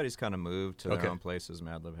 Everybody's kind of moved to their own places.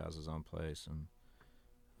 Madlib has his own place, and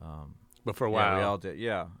but for a while, we all did.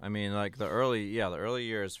 Yeah, I mean, like, the early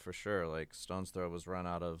years for sure. Like, Stones Throw was run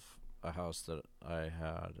out of a house that I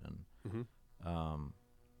had, and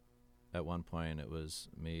at one point it was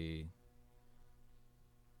me,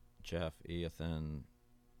 Jeff, Ethan,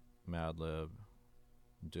 Madlib,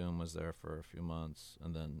 Doom was there for a few months,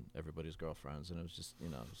 and then everybody's girlfriends, and it was just, you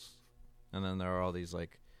know, and then there were all these,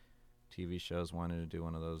 like, TV shows wanting to do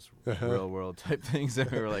one of those real world type things,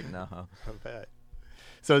 and we were like, no. I bet.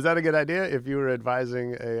 So is that a good idea? If you were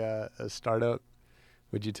advising a startup,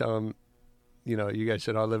 would you tell them, you know, you guys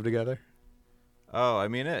should all live together? Oh, I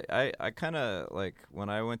mean, I kind of, like, when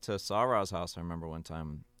I went to Sarah's house, I remember one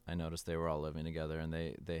time I noticed they were all living together, and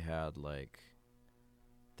they had, like,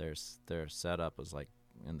 their setup was, like,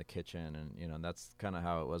 in the kitchen, and, you know, and that's kind of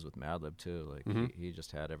how it was with Madlib too. Like, he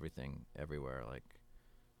just had everything everywhere. Like,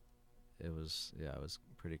 it was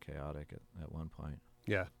pretty chaotic at one point.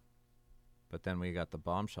 Yeah. But then we got the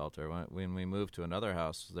bomb shelter. When we moved to another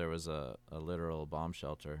house, there was a literal bomb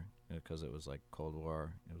shelter, because it was, like, Cold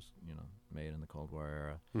War. It was, you know, made in the Cold War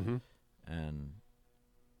era. And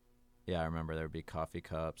yeah, I remember there would be coffee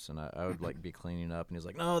cups, and I would, like, be cleaning up, and he's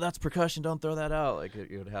like, no, that's percussion, don't throw that out. Like,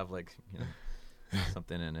 you would have, like, you know,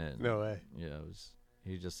 something in it. No way. Yeah,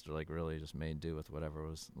 he just, like, really just made do with whatever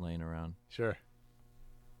was laying around. Sure.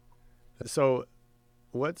 So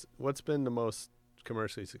what's been the most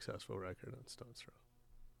commercially successful record on Stones Throw?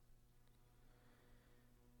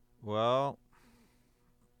 Well,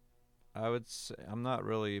 I would say I'm not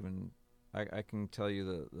really even. I can tell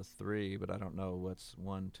you the three, but I don't know what's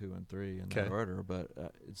 1, 2, and 3 in that order. But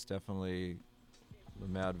it's definitely the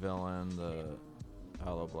Mad Villain, the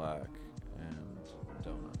Hollow Black, and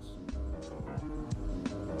Donuts.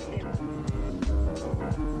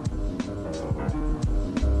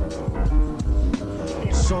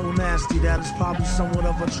 So nasty that it's probably somewhat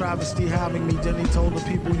of a travesty having me. Then he told the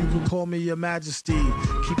people you can call me your majesty.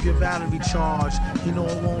 Keep your battery charged. You know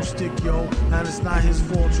it won't stick, yo. And it's not his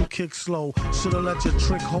fault you kick slow. Should've let your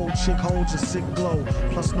trick hold your sick glow.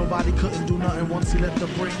 Plus nobody couldn't do nothing once he let the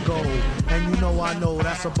brick go. And you know I know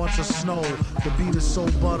that's a bunch of snow. The beat is so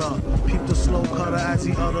butter. Peep the slow cutter as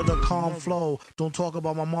he utter the calm flow. Don't talk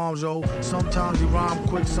about my mom, yo. Sometimes he rhyme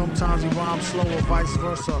quick, sometimes he rhyme slow, or vice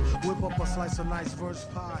versa. Whip up a slice of nice verse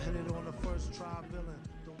pie, hit it on the first try, villain.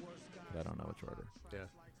 The worst guy. I don't know which order. Yeah.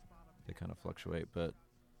 They kind of fluctuate, but.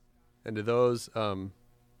 And do those, so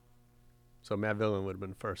Mad Villain would have been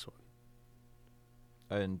the first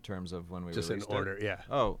one. In terms of when we just in released order, it? yeah.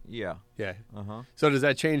 Oh, yeah. Yeah. Uh-huh. So does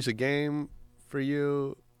that change the game for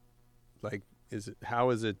you? Like, how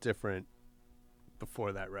is it different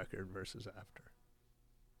before that record versus after?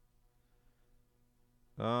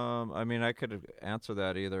 I mean, I could answer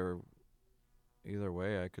that either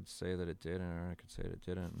way. I could say that it did, or I could say it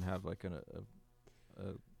didn't, and have like a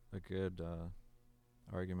good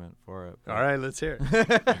argument for it. All right, let's hear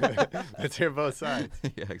it. Let's hear both sides.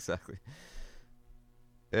 Yeah, exactly.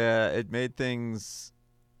 Yeah, it made things.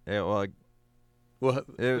 Yeah,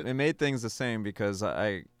 it made things the same because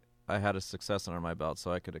I had a success under my belt,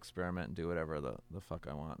 so I could experiment and do whatever the fuck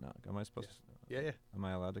I want. Now, am I supposed to? Yeah. Am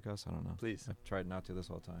I allowed to cuss? I don't know. Please. I've tried not to this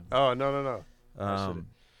whole time. Oh, no.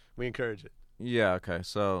 We encourage it. Yeah, okay.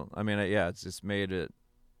 So, I mean, it's just made it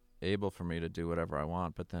able for me to do whatever I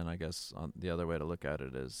want, but then I guess the other way to look at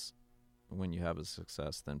it is when you have a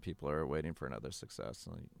success, then people are waiting for another success,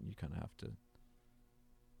 and you kind of have to.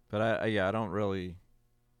 But I don't really.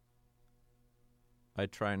 I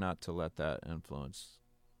try not to let that influence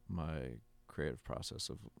my creative process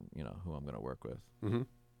of, who I'm going to work with. Mm-hmm.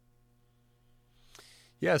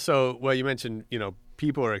 Yeah, so, you mentioned,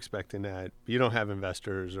 people are expecting that. You don't have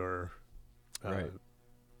investors or right.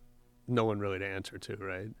 No one really to answer to,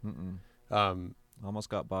 right? Mm-mm. Almost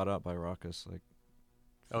got bought out by Rawkus,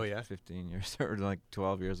 15 years or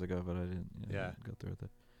 12 years ago, but I didn't go through with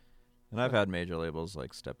it. And I've had major labels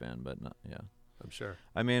step in, but not, yeah. I'm sure.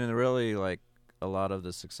 I mean, really, a lot of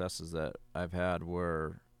the successes that I've had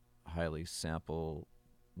were highly sample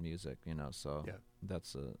music, so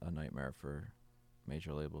that's a nightmare for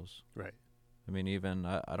major labels. Right. I mean, even,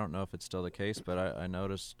 I don't know if it's still the case, but I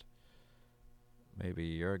noticed maybe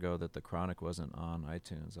a year ago that The Chronic wasn't on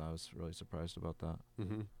iTunes. I was really surprised about that.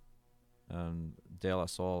 Mm-hmm. And De La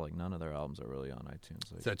Soul, none of their albums are really on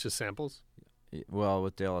iTunes. Is that just samples? Well,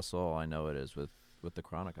 with De La Soul, I know it is. With The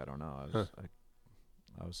Chronic, I don't know.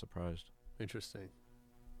 I was surprised. Interesting.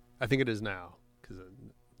 I think it is now. Cause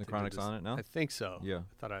The Chronic's on it now? I think so. Yeah.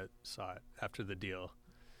 I thought I saw it after the deal.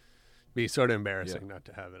 Be sort of embarrassing not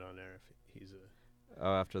to have it on there if he's a...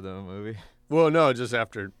 Oh, after the movie? Well, no, just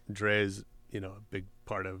after Dre's, a big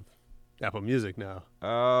part of Apple Music now.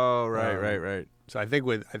 Oh, right. So I think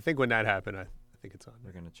when that happened, I think it's on.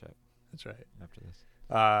 We're gonna check. That's right. After this.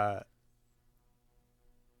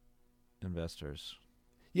 Investors.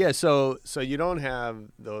 Yeah, so you don't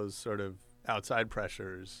have those sort of outside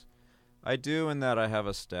pressures. I do, in that I have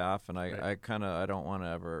a staff, and I don't want to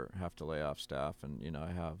ever have to lay off staff, and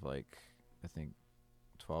I have I think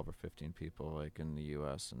 12 or 15 people in the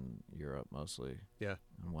U.S. and Europe mostly. Yeah.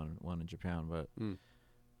 And one in Japan, but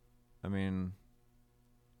I mean,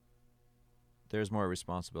 there's more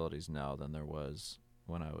responsibilities now than there was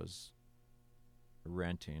when I was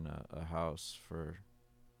renting a house for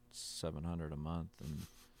 $700 a month, and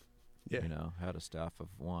had a staff of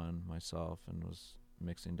one myself, and was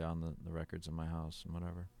mixing down the records in my house and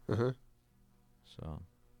whatever. Uh-huh.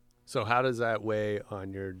 So how does that weigh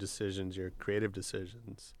on your decisions, your creative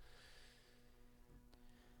decisions?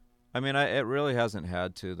 I mean, it really hasn't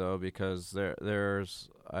had to, though, because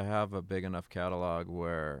I have a big enough catalog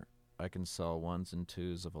where I can sell ones and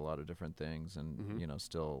twos of a lot of different things, and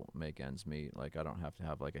still make ends meet. I don't have to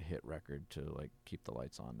have a hit record to keep the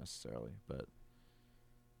lights on necessarily, but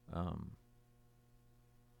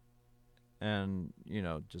and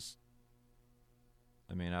just,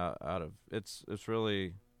 I mean, out of it's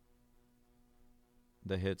really,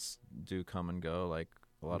 the hits do come and go,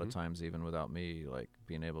 a lot of times, even without me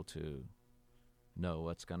being able to know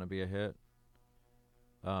what's gonna be a hit.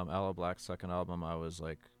 Aloe Black's second album, I was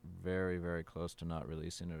very, very close to not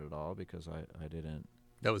releasing it at all because I didn't.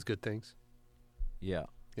 That was Good Things? Yeah.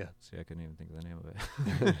 Yeah. See, I couldn't even think of the name of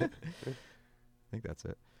it. I think that's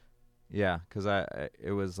it. Yeah, because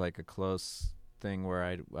it was a close thing where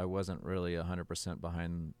I wasn't really 100%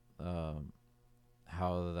 behind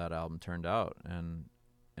how that album turned out,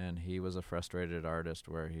 and he was a frustrated artist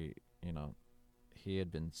where he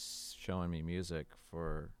had been showing me music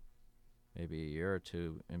for maybe a year or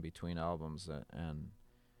two in between albums, and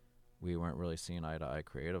we weren't really seeing eye to eye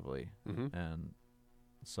creatively. And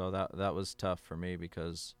so that was tough for me,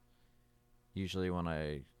 because usually when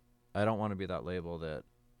I don't want to be that label that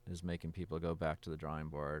is making people go back to the drawing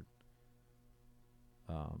board.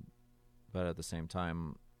 But at the same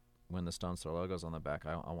time, when the Stones Throw logo's on the back,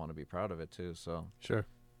 I want to be proud of it too. So Sure.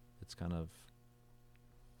 it's kind of...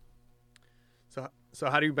 So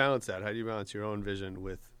how do you balance that? How do you balance your own vision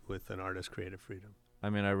with an artist's creative freedom? I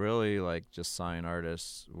mean, I really like just sign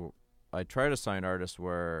artists. I try to sign artists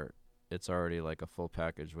where it's already like a full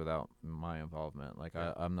package without my involvement. Like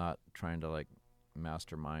I'm not trying to like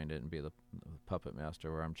mastermind it and be the puppet master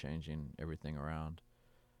where I'm changing everything around.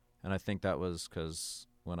 And I think that was because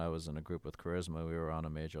when I was in a group with Charisma, we were on a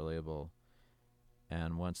major label,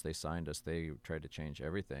 and once they signed us, they tried to change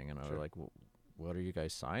everything, and I was like, what are you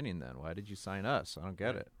guys signing then? Why did you sign us? I don't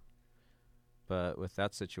get it. But with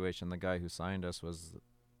that situation, the guy who signed us was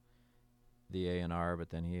the A&R,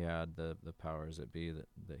 but then he had the powers that be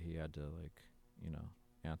that he had to, like, you know,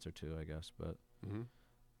 answer to, I guess. But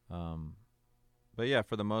but yeah,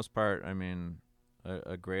 for the most part, I mean,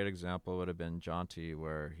 a great example would have been Jonty,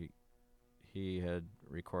 where he had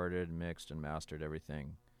recorded, mixed, and mastered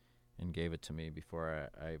everything and gave it to me before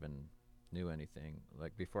I even knew anything,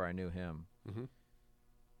 like before I knew him.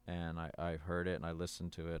 And I heard it and I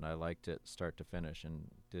listened to it and I liked it start to finish and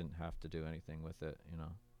didn't have to do anything with it, you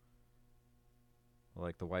know.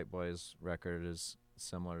 Like the White Boys record is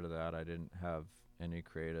similar to that. I didn't have any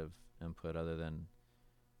creative input other than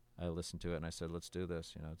I listened to it and I said, let's do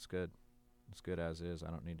this, you know, it's good. It's good as is. I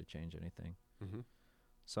don't need to change anything.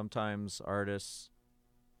 Sometimes artists,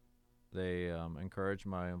 they encourage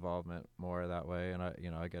my involvement more that way, and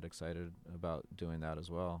I get excited about doing that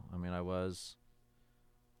as well. I mean, I was,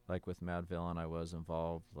 like with Mad Villain, I was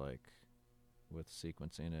involved like with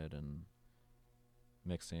sequencing it and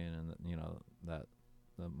mixing and, you know, that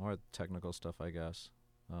the more technical stuff, I guess.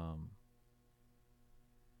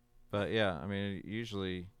 But yeah, I mean,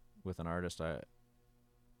 usually with an artist, I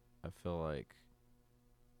feel like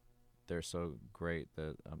they're so great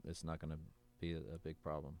that it's not going to be a big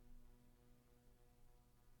problem.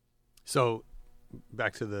 So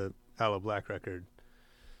back to the Aloe Black record,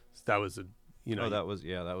 that was a, you know. That was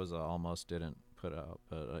a almost didn't put out,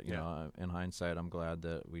 but you know, in hindsight, I'm glad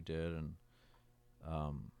that we did. And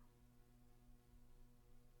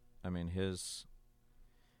I mean,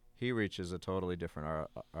 he reaches a totally different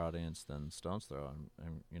audience than Stones Throw,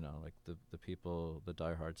 and you know, like the people, the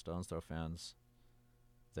diehard Stones Throw fans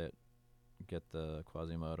that get the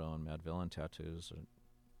Quasimodo and Mad Villain tattoos,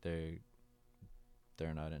 they're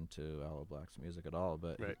not into Aloe Black's music at all.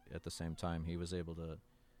 But at the same time, he was able to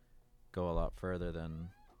go a lot further than,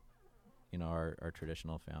 you know, our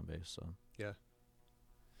traditional fan base. So yeah.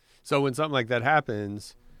 So when something like that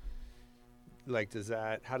happens, like,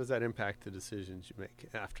 how does that impact the decisions you make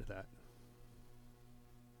after that?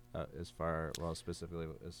 Specifically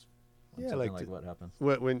as like what happens?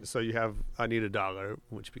 When so you have I Need a Dollar,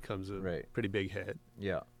 which becomes a pretty big hit.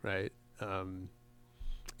 Yeah. Right.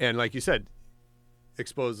 And like you said,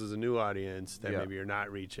 exposes a new audience that maybe you're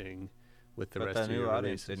not reaching with the rest of your new releases.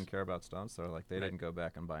 Audience didn't care about Stones Throw. Like, they didn't go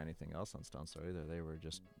back and buy anything else on Stones Throw either. They were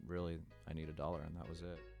just really, I Need a Dollar, and that was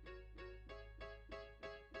it.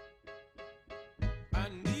 I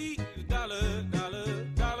need a dollar, dollar,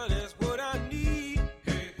 dollar, that's what I need.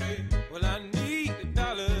 Hey, hey. Well, I need a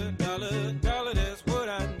dollar, dollar, dollar, that's what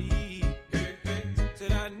I need. Hey, hey.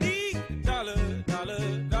 Said I need a dollar, dollar,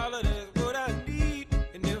 dollar, that's what I need.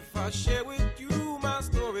 And if I share with you my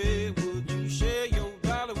story, would you share your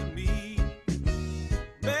dollar with me?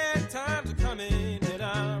 Bad times are coming and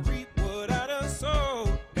I reap what I done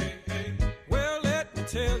sowed. Hey, hey. Well, let me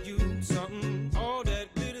tell you something, all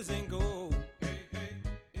that glitters ain't gold.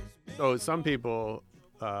 So some people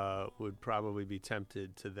would probably be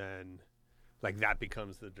tempted to then, like, that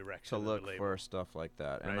becomes the direction to look of the label. for stuff like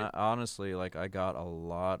that. Right? And honestly, like, I got a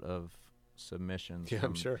lot of submissions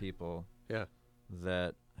from people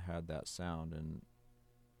that had that sound, and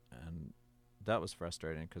that was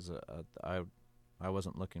frustrating because I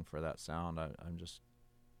wasn't looking for that sound. I just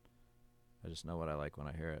know what I like when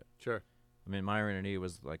I hear it. Sure. I mean, Myron and E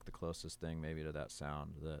was like the closest thing maybe to that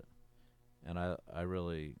sound and I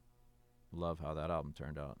really love how that album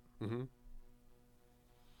turned out.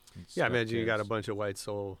 Yeah, I imagine you got a bunch of White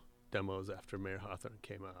Soul demos after Mayor Hawthorne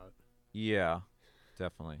came out. Yeah,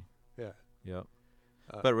 definitely. Yeah. Yep.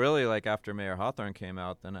 But really, like, after Mayor Hawthorne came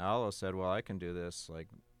out, then Aloe said, well, I can do this, like,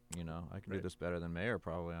 you know, I can do this better than Mayor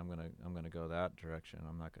probably. I'm gonna go that direction.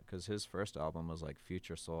 I'm not gonna, because his first album was like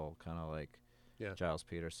future soul, kind of like Giles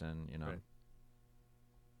Peterson, you know.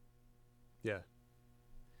 Yeah.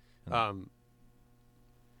 And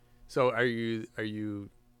So are you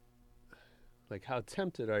like, how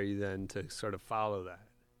tempted are you then to sort of follow that?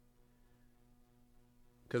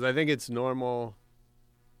 Because I think it's normal.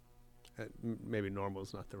 Maybe normal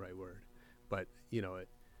is not the right word, but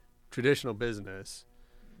traditional business.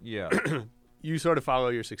 yeah, You sort of follow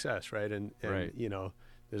your success, right? And Right.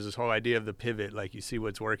 there's this whole idea of the pivot, like you see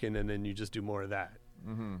what's working and then you just do more of that.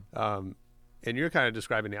 mm-hmm. And you're kind of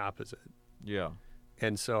describing the opposite. yeah.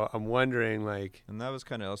 And so I'm wondering, like, And that was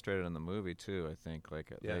kind of illustrated in the movie too. I think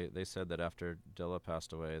like Yeah. they said that after Dilla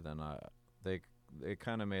passed away, then they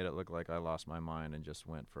kind of made it look like I lost my mind and just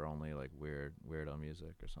went for only like weirdo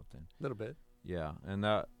music or something. a little bit. Yeah, and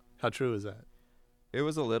that How true is that? it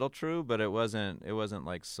was a little true, but it wasn't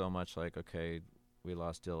like so much like, okay, we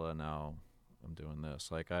lost Dilla, now I'm doing this.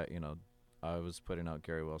 Like I was putting out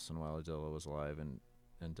Gary Wilson while Dilla was alive, and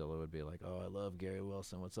Dilla would be like, "Oh, I love Gary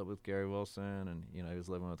Wilson. What's up with Gary Wilson?" And he was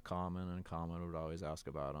living with Common, and Common would always ask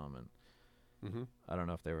about him. And Mm-hmm. I don't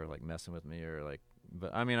know if they were like messing with me or like,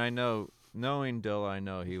 but I mean, knowing Dilla, I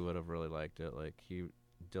know he would have really liked it. Like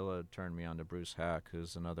Dilla turned me on to Bruce Hack,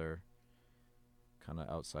 who's another kind of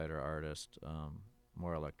outsider artist,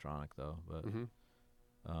 more electronic though, but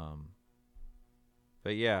Mm-hmm.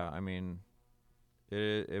 but yeah, I mean,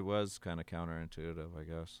 it was kind of counterintuitive, I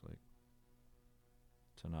guess, like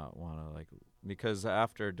to not want to like, because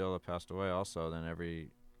after Dilla passed away, also then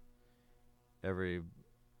every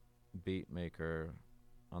beat maker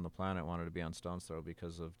on the planet wanted to be on Stone's Throw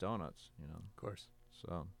because of Donuts, Of course.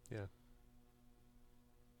 So Yeah.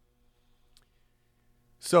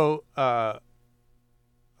 So I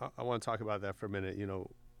want to talk about that for a minute.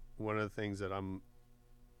 One of the things that I'm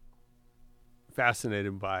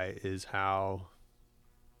fascinated by is how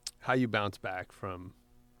you bounce back from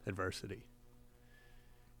adversity.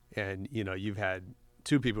 And you've had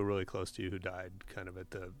two people really close to you who died kind of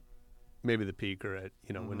at maybe the peak, or at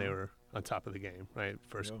when they were on top of the game, right?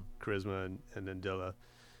 First Charisma and then Dilla.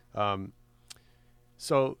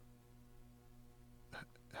 So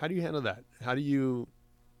how do you handle that? How do you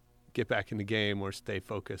get back in the game or stay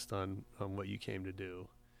focused on what you came to do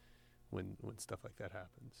when stuff like that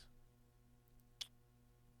happens?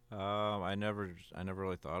 I never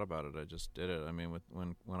really thought about it. I just did it. I mean,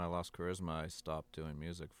 when I lost Charisma, I stopped doing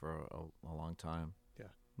music for a long time. Yeah.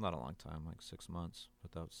 Not a long time, like 6 months,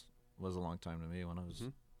 but that was a long time to me when I was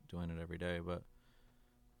doing it every day. But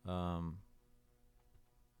I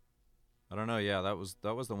don't know. Yeah, that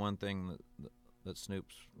was the one thing that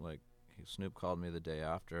Snoop's like. Snoop called me the day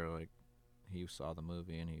after. Like, he saw the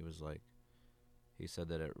movie and he was like, he said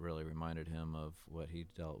that it really reminded him of what he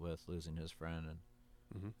dealt with, losing his friend.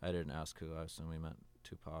 And I didn't ask who. I assume he meant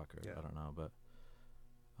Tupac, or I don't know. But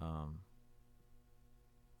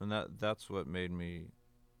and that's what made me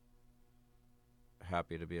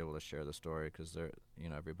happy to be able to share the story, because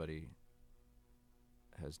everybody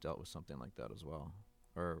has dealt with something like that as well,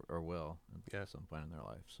 or will at some point in their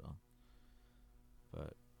life. So,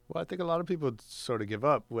 but well, I think a lot of people sort of give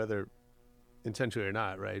up, whether intentionally or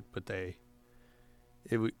not, right? But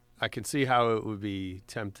I can see how it would be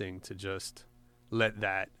tempting to just let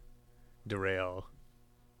that derail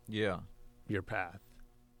your path.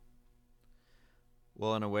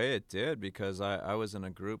 Well, in a way it did, because I was in a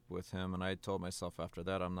group with him, and I told myself after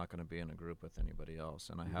that I'm not going to be in a group with anybody else,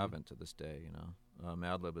 and I haven't to this day.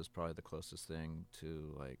 Madlib is probably the closest thing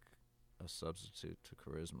to like a substitute to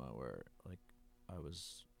Charisma, where like I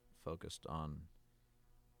was focused on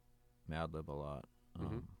Madlib a lot.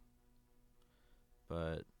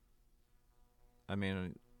 But I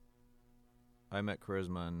mean, I met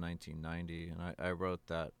Charisma in 1990, and I wrote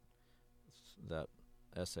that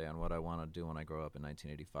essay on what I want to do when I grow up in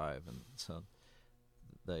 1985. And so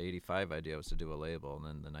the 85 idea was to do a label, and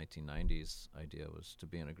then the 1990s idea was to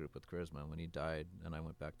be in a group with Charisma. When he died and I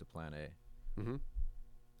went back to plan A,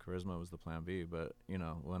 Charisma was the plan B. But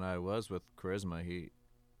when I was with Charisma,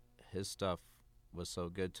 his stuff was so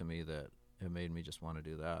good to me that it made me just want to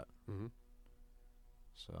do that.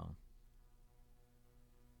 So,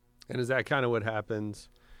 and is that kind of what happens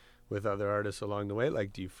with other artists along the way?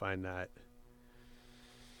 Like, do you find that?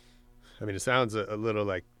 I mean, it sounds a little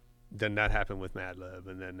like, then that happened with Madlib,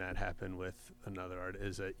 and then that happened with another artist.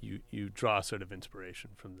 Is that you draw sort of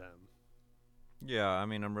inspiration from them? Yeah, I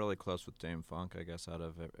mean, I'm really close with Dame Funk. I guess out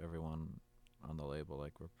of everyone on the label,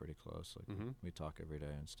 like, we're pretty close. Like, we talk every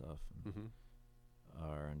day and stuff, and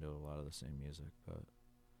are into a lot of the same music. But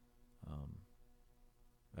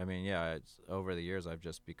I mean, yeah, it's over the years I've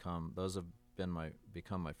just become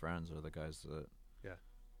my friends, or the guys that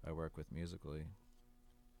I work with musically.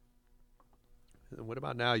 And what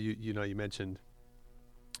about now? You mentioned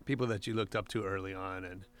people that you looked up to early on,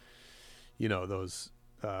 and those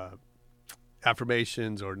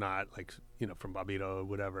affirmations or not, like from Bobbito or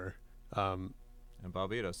whatever. And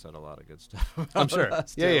Bobbito said a lot of good stuff about I'm sure.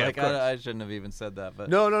 us, Yeah, too. yeah. Like, I shouldn't have even said that,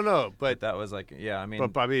 but No. But that was like, I mean,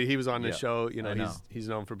 but Bobbito, he was on the show. I know. He's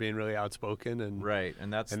known for being really outspoken, and right,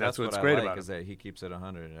 and that's what's what great I like about is him. that he keeps it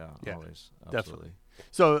 100. Yeah, always, definitely.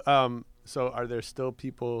 absolutely. So are there still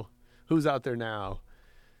people who's out there now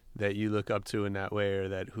that you look up to in that way, or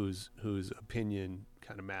that whose opinion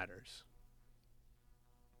kind of matters?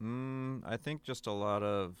 I think just a lot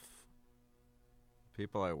of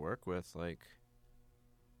people I work with, like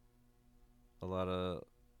a lot of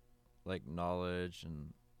like knowledge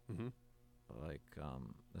and like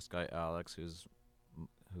this guy Alex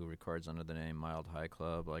who records under the name Mild High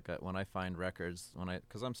Club. Like when I find records,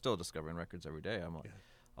 because I'm still discovering records every day,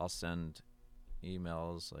 I'll send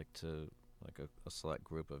emails like to like a select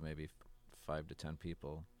group of maybe 5 to 10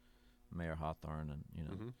 people, Mayor Hawthorne, and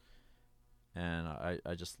and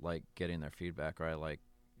I just like getting their feedback, or I like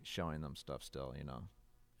showing them stuff still,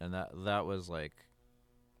 and that was like,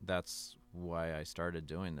 that's why I started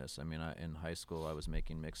doing this. I mean, in high school I was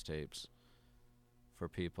making mixtapes for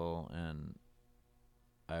people, and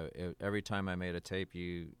every time I made a tape,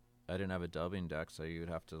 I didn't have a dubbing deck, so you'd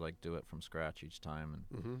have to like do it from scratch each time,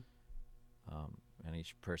 and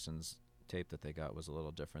each person's tape that they got was a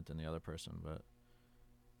little different than the other person, but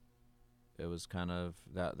it was kind of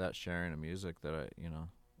that sharing of music that I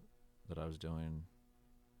was doing.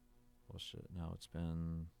 Well, shit, now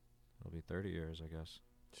it'll be 30 years, I guess.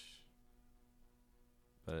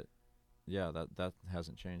 But yeah, that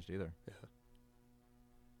hasn't changed either. Yeah.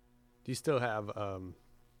 Do you still have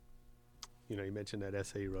you mentioned that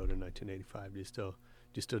essay you wrote in 1985. Do you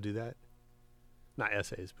still do that? Not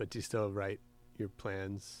essays, but do you still write your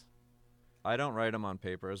plans? I don't write them on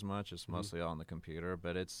paper as much. It's mostly on the computer,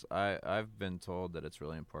 but I've been told that it's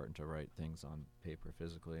really important to write things on paper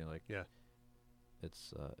physically. Like,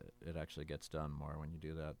 it's it actually gets done more when you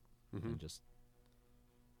do that than just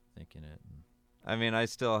thinking it. And, I mean, I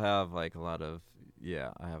still have like a lot of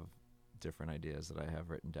I have different ideas that I have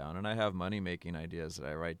written down, and I have money making ideas that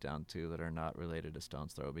I write down too that are not related to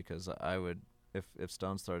Stones Throw, because I would, if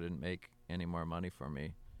Stones Throw didn't make any more money for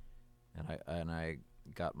me, and I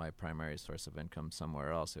got my primary source of income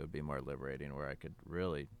somewhere else, it would be more liberating, where I could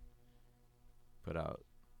really put out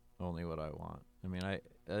only what I want. I mean,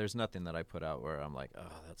 there's nothing that I put out where I'm like,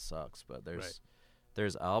 oh, that sucks, but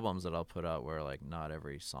there's albums that I'll put out where like not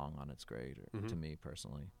every song on it's great, or, to me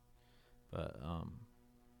personally, but I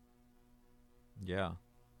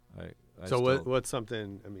so what's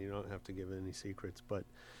something, I mean, you don't have to give any secrets, but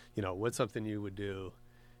what's something you would do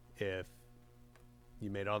if you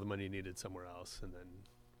made all the money you needed somewhere else, and then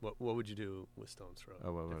what would you do with Stones Throw?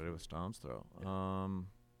 Oh, what would I do with Stones Throw? Yeah.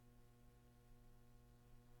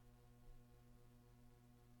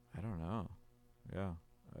 I don't know. Yeah,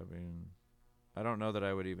 I mean, I don't know that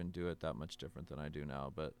I would even do it that much different than I do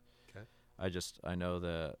now, but I know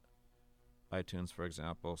that iTunes, for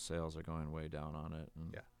example, sales are going way down on it,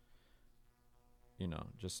 and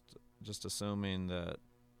just assuming that,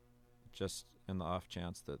 just in the off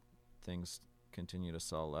chance that things continue to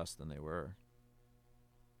sell less than they were,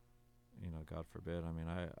 God forbid. I mean,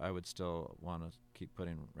 I would still want to keep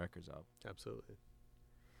putting records out. Absolutely.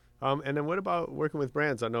 And then what about working with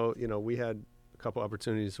brands? I know, we had a couple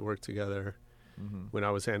opportunities to work together. When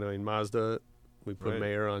I was handling Mazda, we put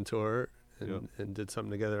Mayer on tour and did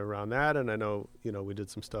something together around that. And I know, we did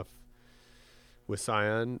some stuff with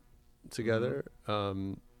Scion together.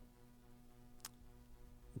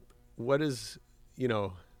 What is,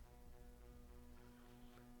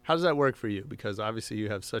 how does that work for you? Because obviously you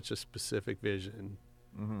have such a specific vision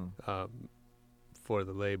for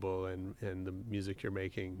the label and the music you're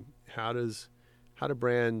making. How do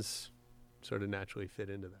brands sort of naturally fit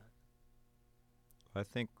into that? I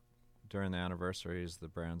think during the anniversaries, the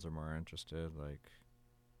brands are more interested. Like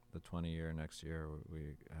the 20-year next year,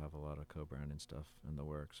 we have a lot of co-branding stuff in the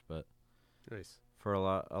works. But nice. For a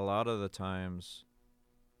lot of the times,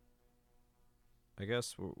 I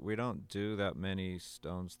guess we don't do that many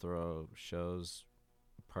Stones Throw shows,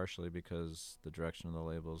 partially because the direction of the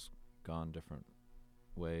label's gone different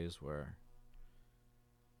ways, where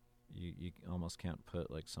you almost can't put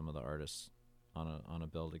like some of the artists on a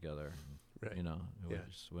bill together. Right. It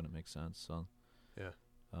just wouldn't make sense. So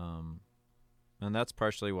and that's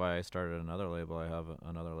partially why I started another label. I have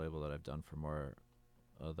another label that I've done for more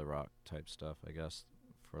of the rock type stuff, I guess,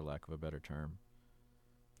 for lack of a better term.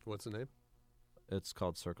 What's the name? It's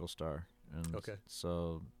called Circle Star. And okay.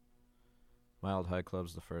 So Mild High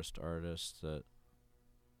Club's the first artist that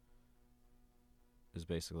is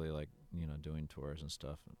basically like, you know, doing tours and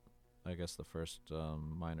stuff. I guess the first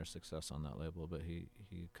minor success on that label, but he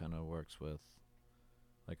kind of works with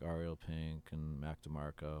like Ariel Pink and Mac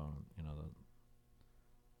DeMarco, you know,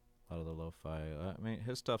 a lot of the lo-fi. I mean,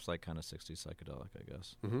 his stuff's like kind of 60s psychedelic, I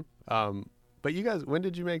guess. Mm-hmm. But you guys, when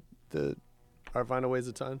did you make the Art Vinyl Weighs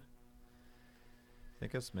a Ton? I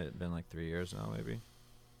think it's been like 3 years now, maybe.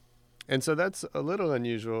 And so that's a little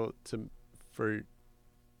unusual for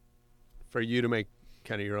you to make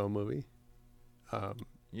kind of your own movie.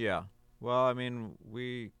 Yeah. Well, I mean,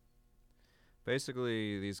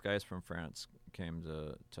 these guys from France came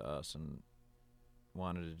to us and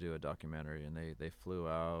wanted to do a documentary, and they flew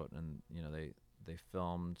out, and you know, they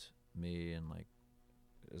filmed me and like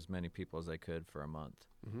as many people as they could for a month.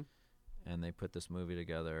 Mm-hmm. And they put this movie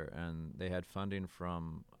together, and they had funding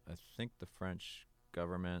from, I think, the French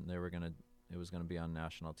government. It was gonna be on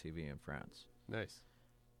national TV in France. Nice.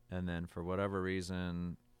 And then for whatever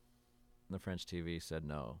reason, the French TV said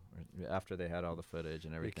no after they had all the footage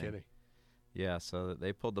and everything. You're kidding. Yeah, so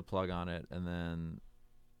they pulled the plug on it, and then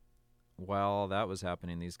while that was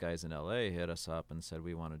happening, these guys in LA hit us up and said,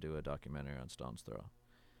 we want to do a documentary on Stone's Throw.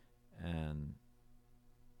 And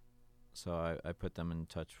so I put them in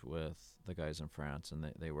touch with the guys in France,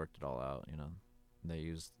 and they worked it all out, you know. They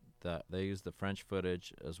used the French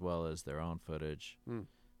footage as well as their own footage,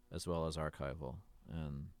 as well as archival.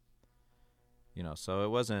 And you know, so it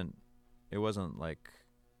wasn't like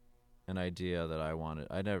an idea that I wanted.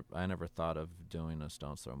 I never thought of doing a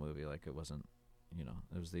Stone's Throw movie. Like, it wasn't, you know,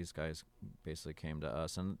 it was these guys basically came to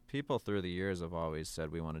us, and people through the years have always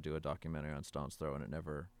said we want to do a documentary on Stone's Throw, and it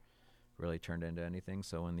never really turned into anything.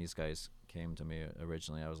 So when these guys came to me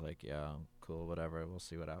originally, I was like, yeah, cool, whatever, we'll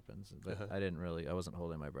see what happens. But I wasn't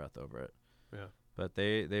holding my breath over it. Yeah. But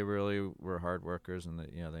they really were hard workers, and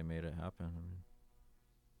they made it happen. I mean,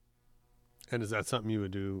 and is that something you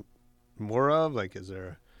would do more of? Like, is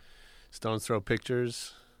there Stone's Throw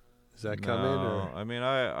Pictures? Is that coming? Or? I mean,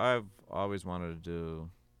 I've always wanted to do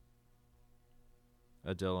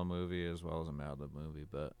a Dilla movie as well as a Madlib movie,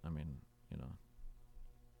 but I mean, you know,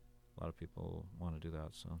 a lot of people want to do that,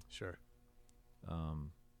 so sure.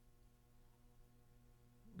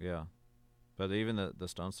 Yeah, but even the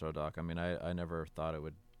Stone's Throw doc, I mean, I never thought it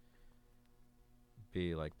would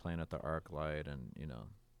be like playing at the ArcLight and, you know,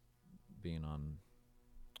 being on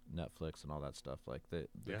Netflix and all that stuff. Like the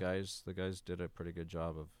guys did a pretty good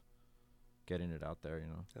job of getting it out there, you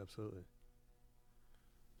know. Absolutely.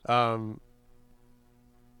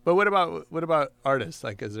 But what about artists?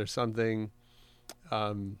 Like, is there something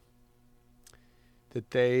that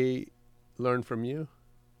they learn from you?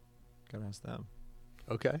 Gotta ask them.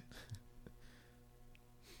 Okay.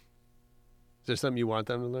 Is there something you want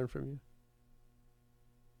them to learn from you?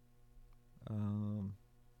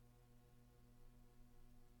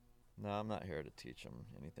 No, I'm not here to teach them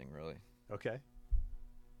anything, really. Okay.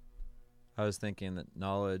 I was thinking that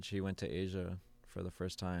Knowledge, he went to Asia for the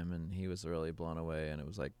first time, and he was really blown away, and it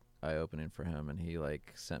was like eye-opening for him, and he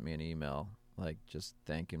like sent me an email like just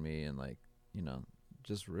thanking me and like, you know,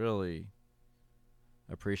 just really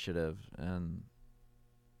appreciative. And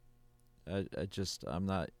I'm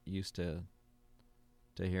not used to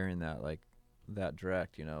hearing that, like, that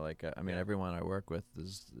direct, you know. Like, I mean, everyone I work with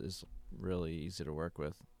is really easy to work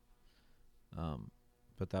with,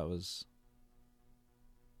 but that was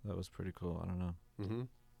pretty cool. I don't know. Mm-hmm.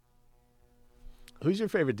 Who's your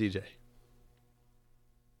favorite DJ?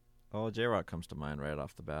 Oh, J-Rock comes to mind right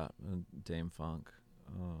off the bat. Dame Funk,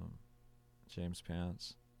 James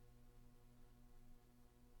Pants.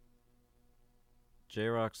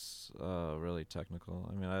 J-Rock's really technical.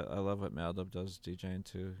 I mean, I love what Madlib does DJing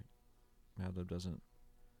too. Madlib doesn't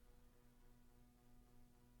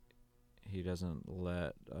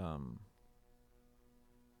let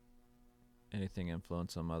anything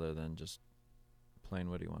influence him other than just playing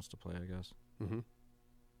what he wants to play, I guess. Mm-hmm.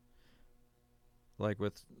 Like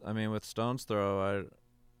with Stone's Throw,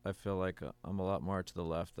 I feel like I'm a lot more to the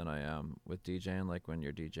left than I am with DJing. Like, when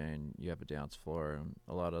you're DJing, you have a dance floor, and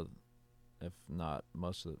a lot of, if not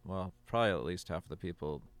most of probably at least half of the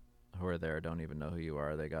people who are there don't even know who you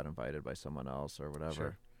are. They got invited by someone else or whatever.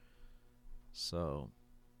 Sure. So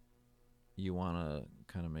you want to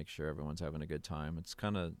kind of make sure everyone's having a good time. It's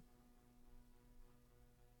kind of,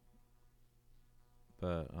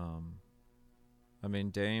 but I mean,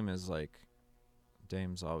 Dame's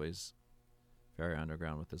always very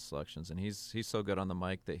underground with his selections, and he's so good on the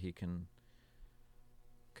mic that he can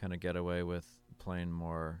kind of get away with playing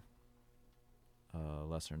more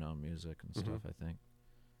lesser known music and stuff, I think.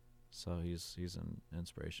 So he's an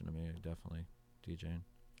inspiration to me, definitely, DJing.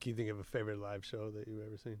 Can you think of a favorite live show that you've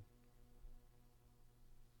ever seen?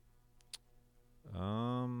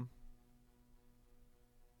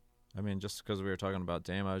 I mean, just because we were talking about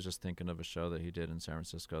Dame, I was just thinking of a show that he did in San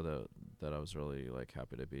Francisco that I was really like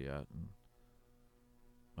happy to be at. And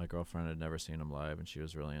my girlfriend had never seen him live, and she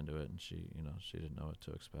was really into it. And she didn't know what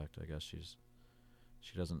to expect. I guess she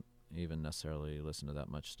doesn't even necessarily listen to that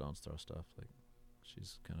much Stones Throw stuff. Like,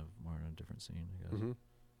 she's kind of more in a different scene, I guess. Mm-hmm.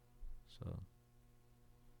 So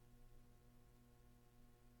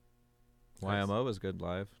YMO was good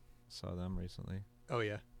live. Saw them recently. Oh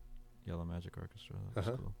yeah. Yellow Magic Orchestra. That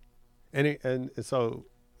was cool. And so,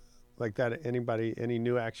 like that, any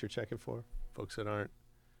new acts you're checking for? Folks that aren't,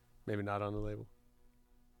 maybe not on the label?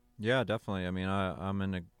 Yeah, definitely. I mean, I'm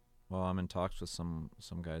in talks with some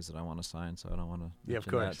guys that I want to sign, so I don't want to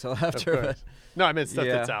mention that till after. Of course. No, I meant stuff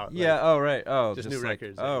that's out. Yeah. Like, oh, right. Oh, just new like,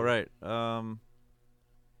 records. Oh, right.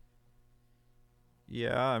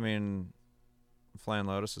 Yeah, I mean, Flying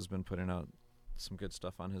Lotus has been putting out some good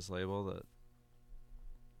stuff on his label that.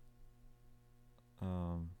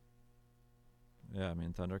 Yeah, I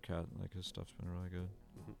mean, Thundercat, like, his stuff's been really good.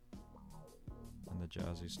 And the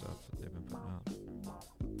jazzy stuff that they've been putting out.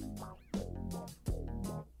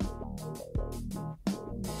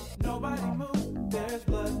 Nobody move, there's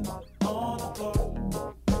blood on the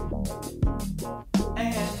floor.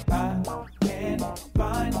 And I can't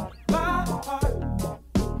find my heart.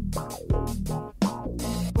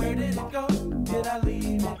 Where did it go? Did I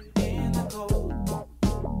leave it in the cold?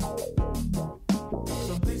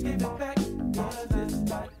 So please give it back, 'cause it's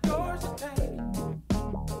not yours to take.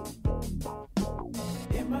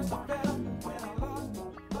 It must have fell when I lost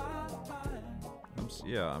my mind.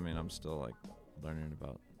 Yeah, I mean, I'm still like learning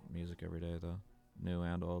about music every day, though, new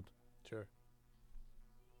and old. Sure.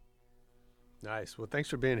 Nice. Well, thanks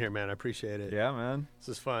for being here, man. I appreciate it. Yeah, man. This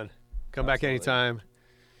is fun. Come back anytime.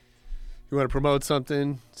 You want to promote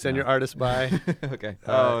something? Send your artist by. Okay.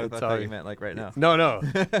 I thought you meant like right now. No. No.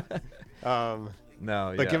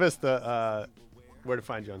 But give us the where to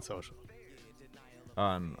find you on social.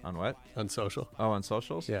 On what? On social. Oh, on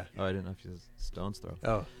socials? Yeah. Oh, I didn't know if you Stones Throw.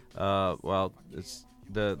 Oh. Well, it's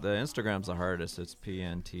the Instagram's the hardest. It's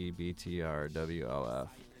PNTBTRWLF.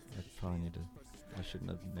 I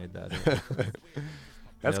shouldn't have made that.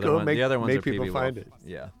 That's cool. The other ones make are people PB find Wolf. it.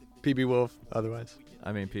 Yeah. PB Wolf. Otherwise.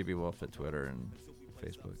 I mean PB Wolf at Twitter and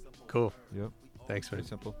Facebook. Cool. Yep. Thanks, man. Pretty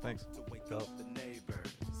simple. Thanks.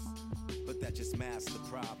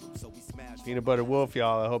 Peanut Butter Wolf,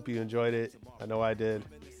 y'all. I hope you enjoyed it. I know I did.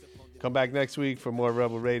 Come back next week for more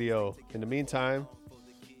Rebel Radio. In the meantime,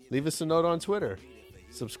 leave us a note on Twitter.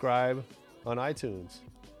 Subscribe on iTunes.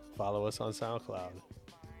 Follow us on SoundCloud.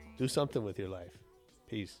 Do something with your life.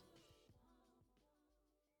 Peace.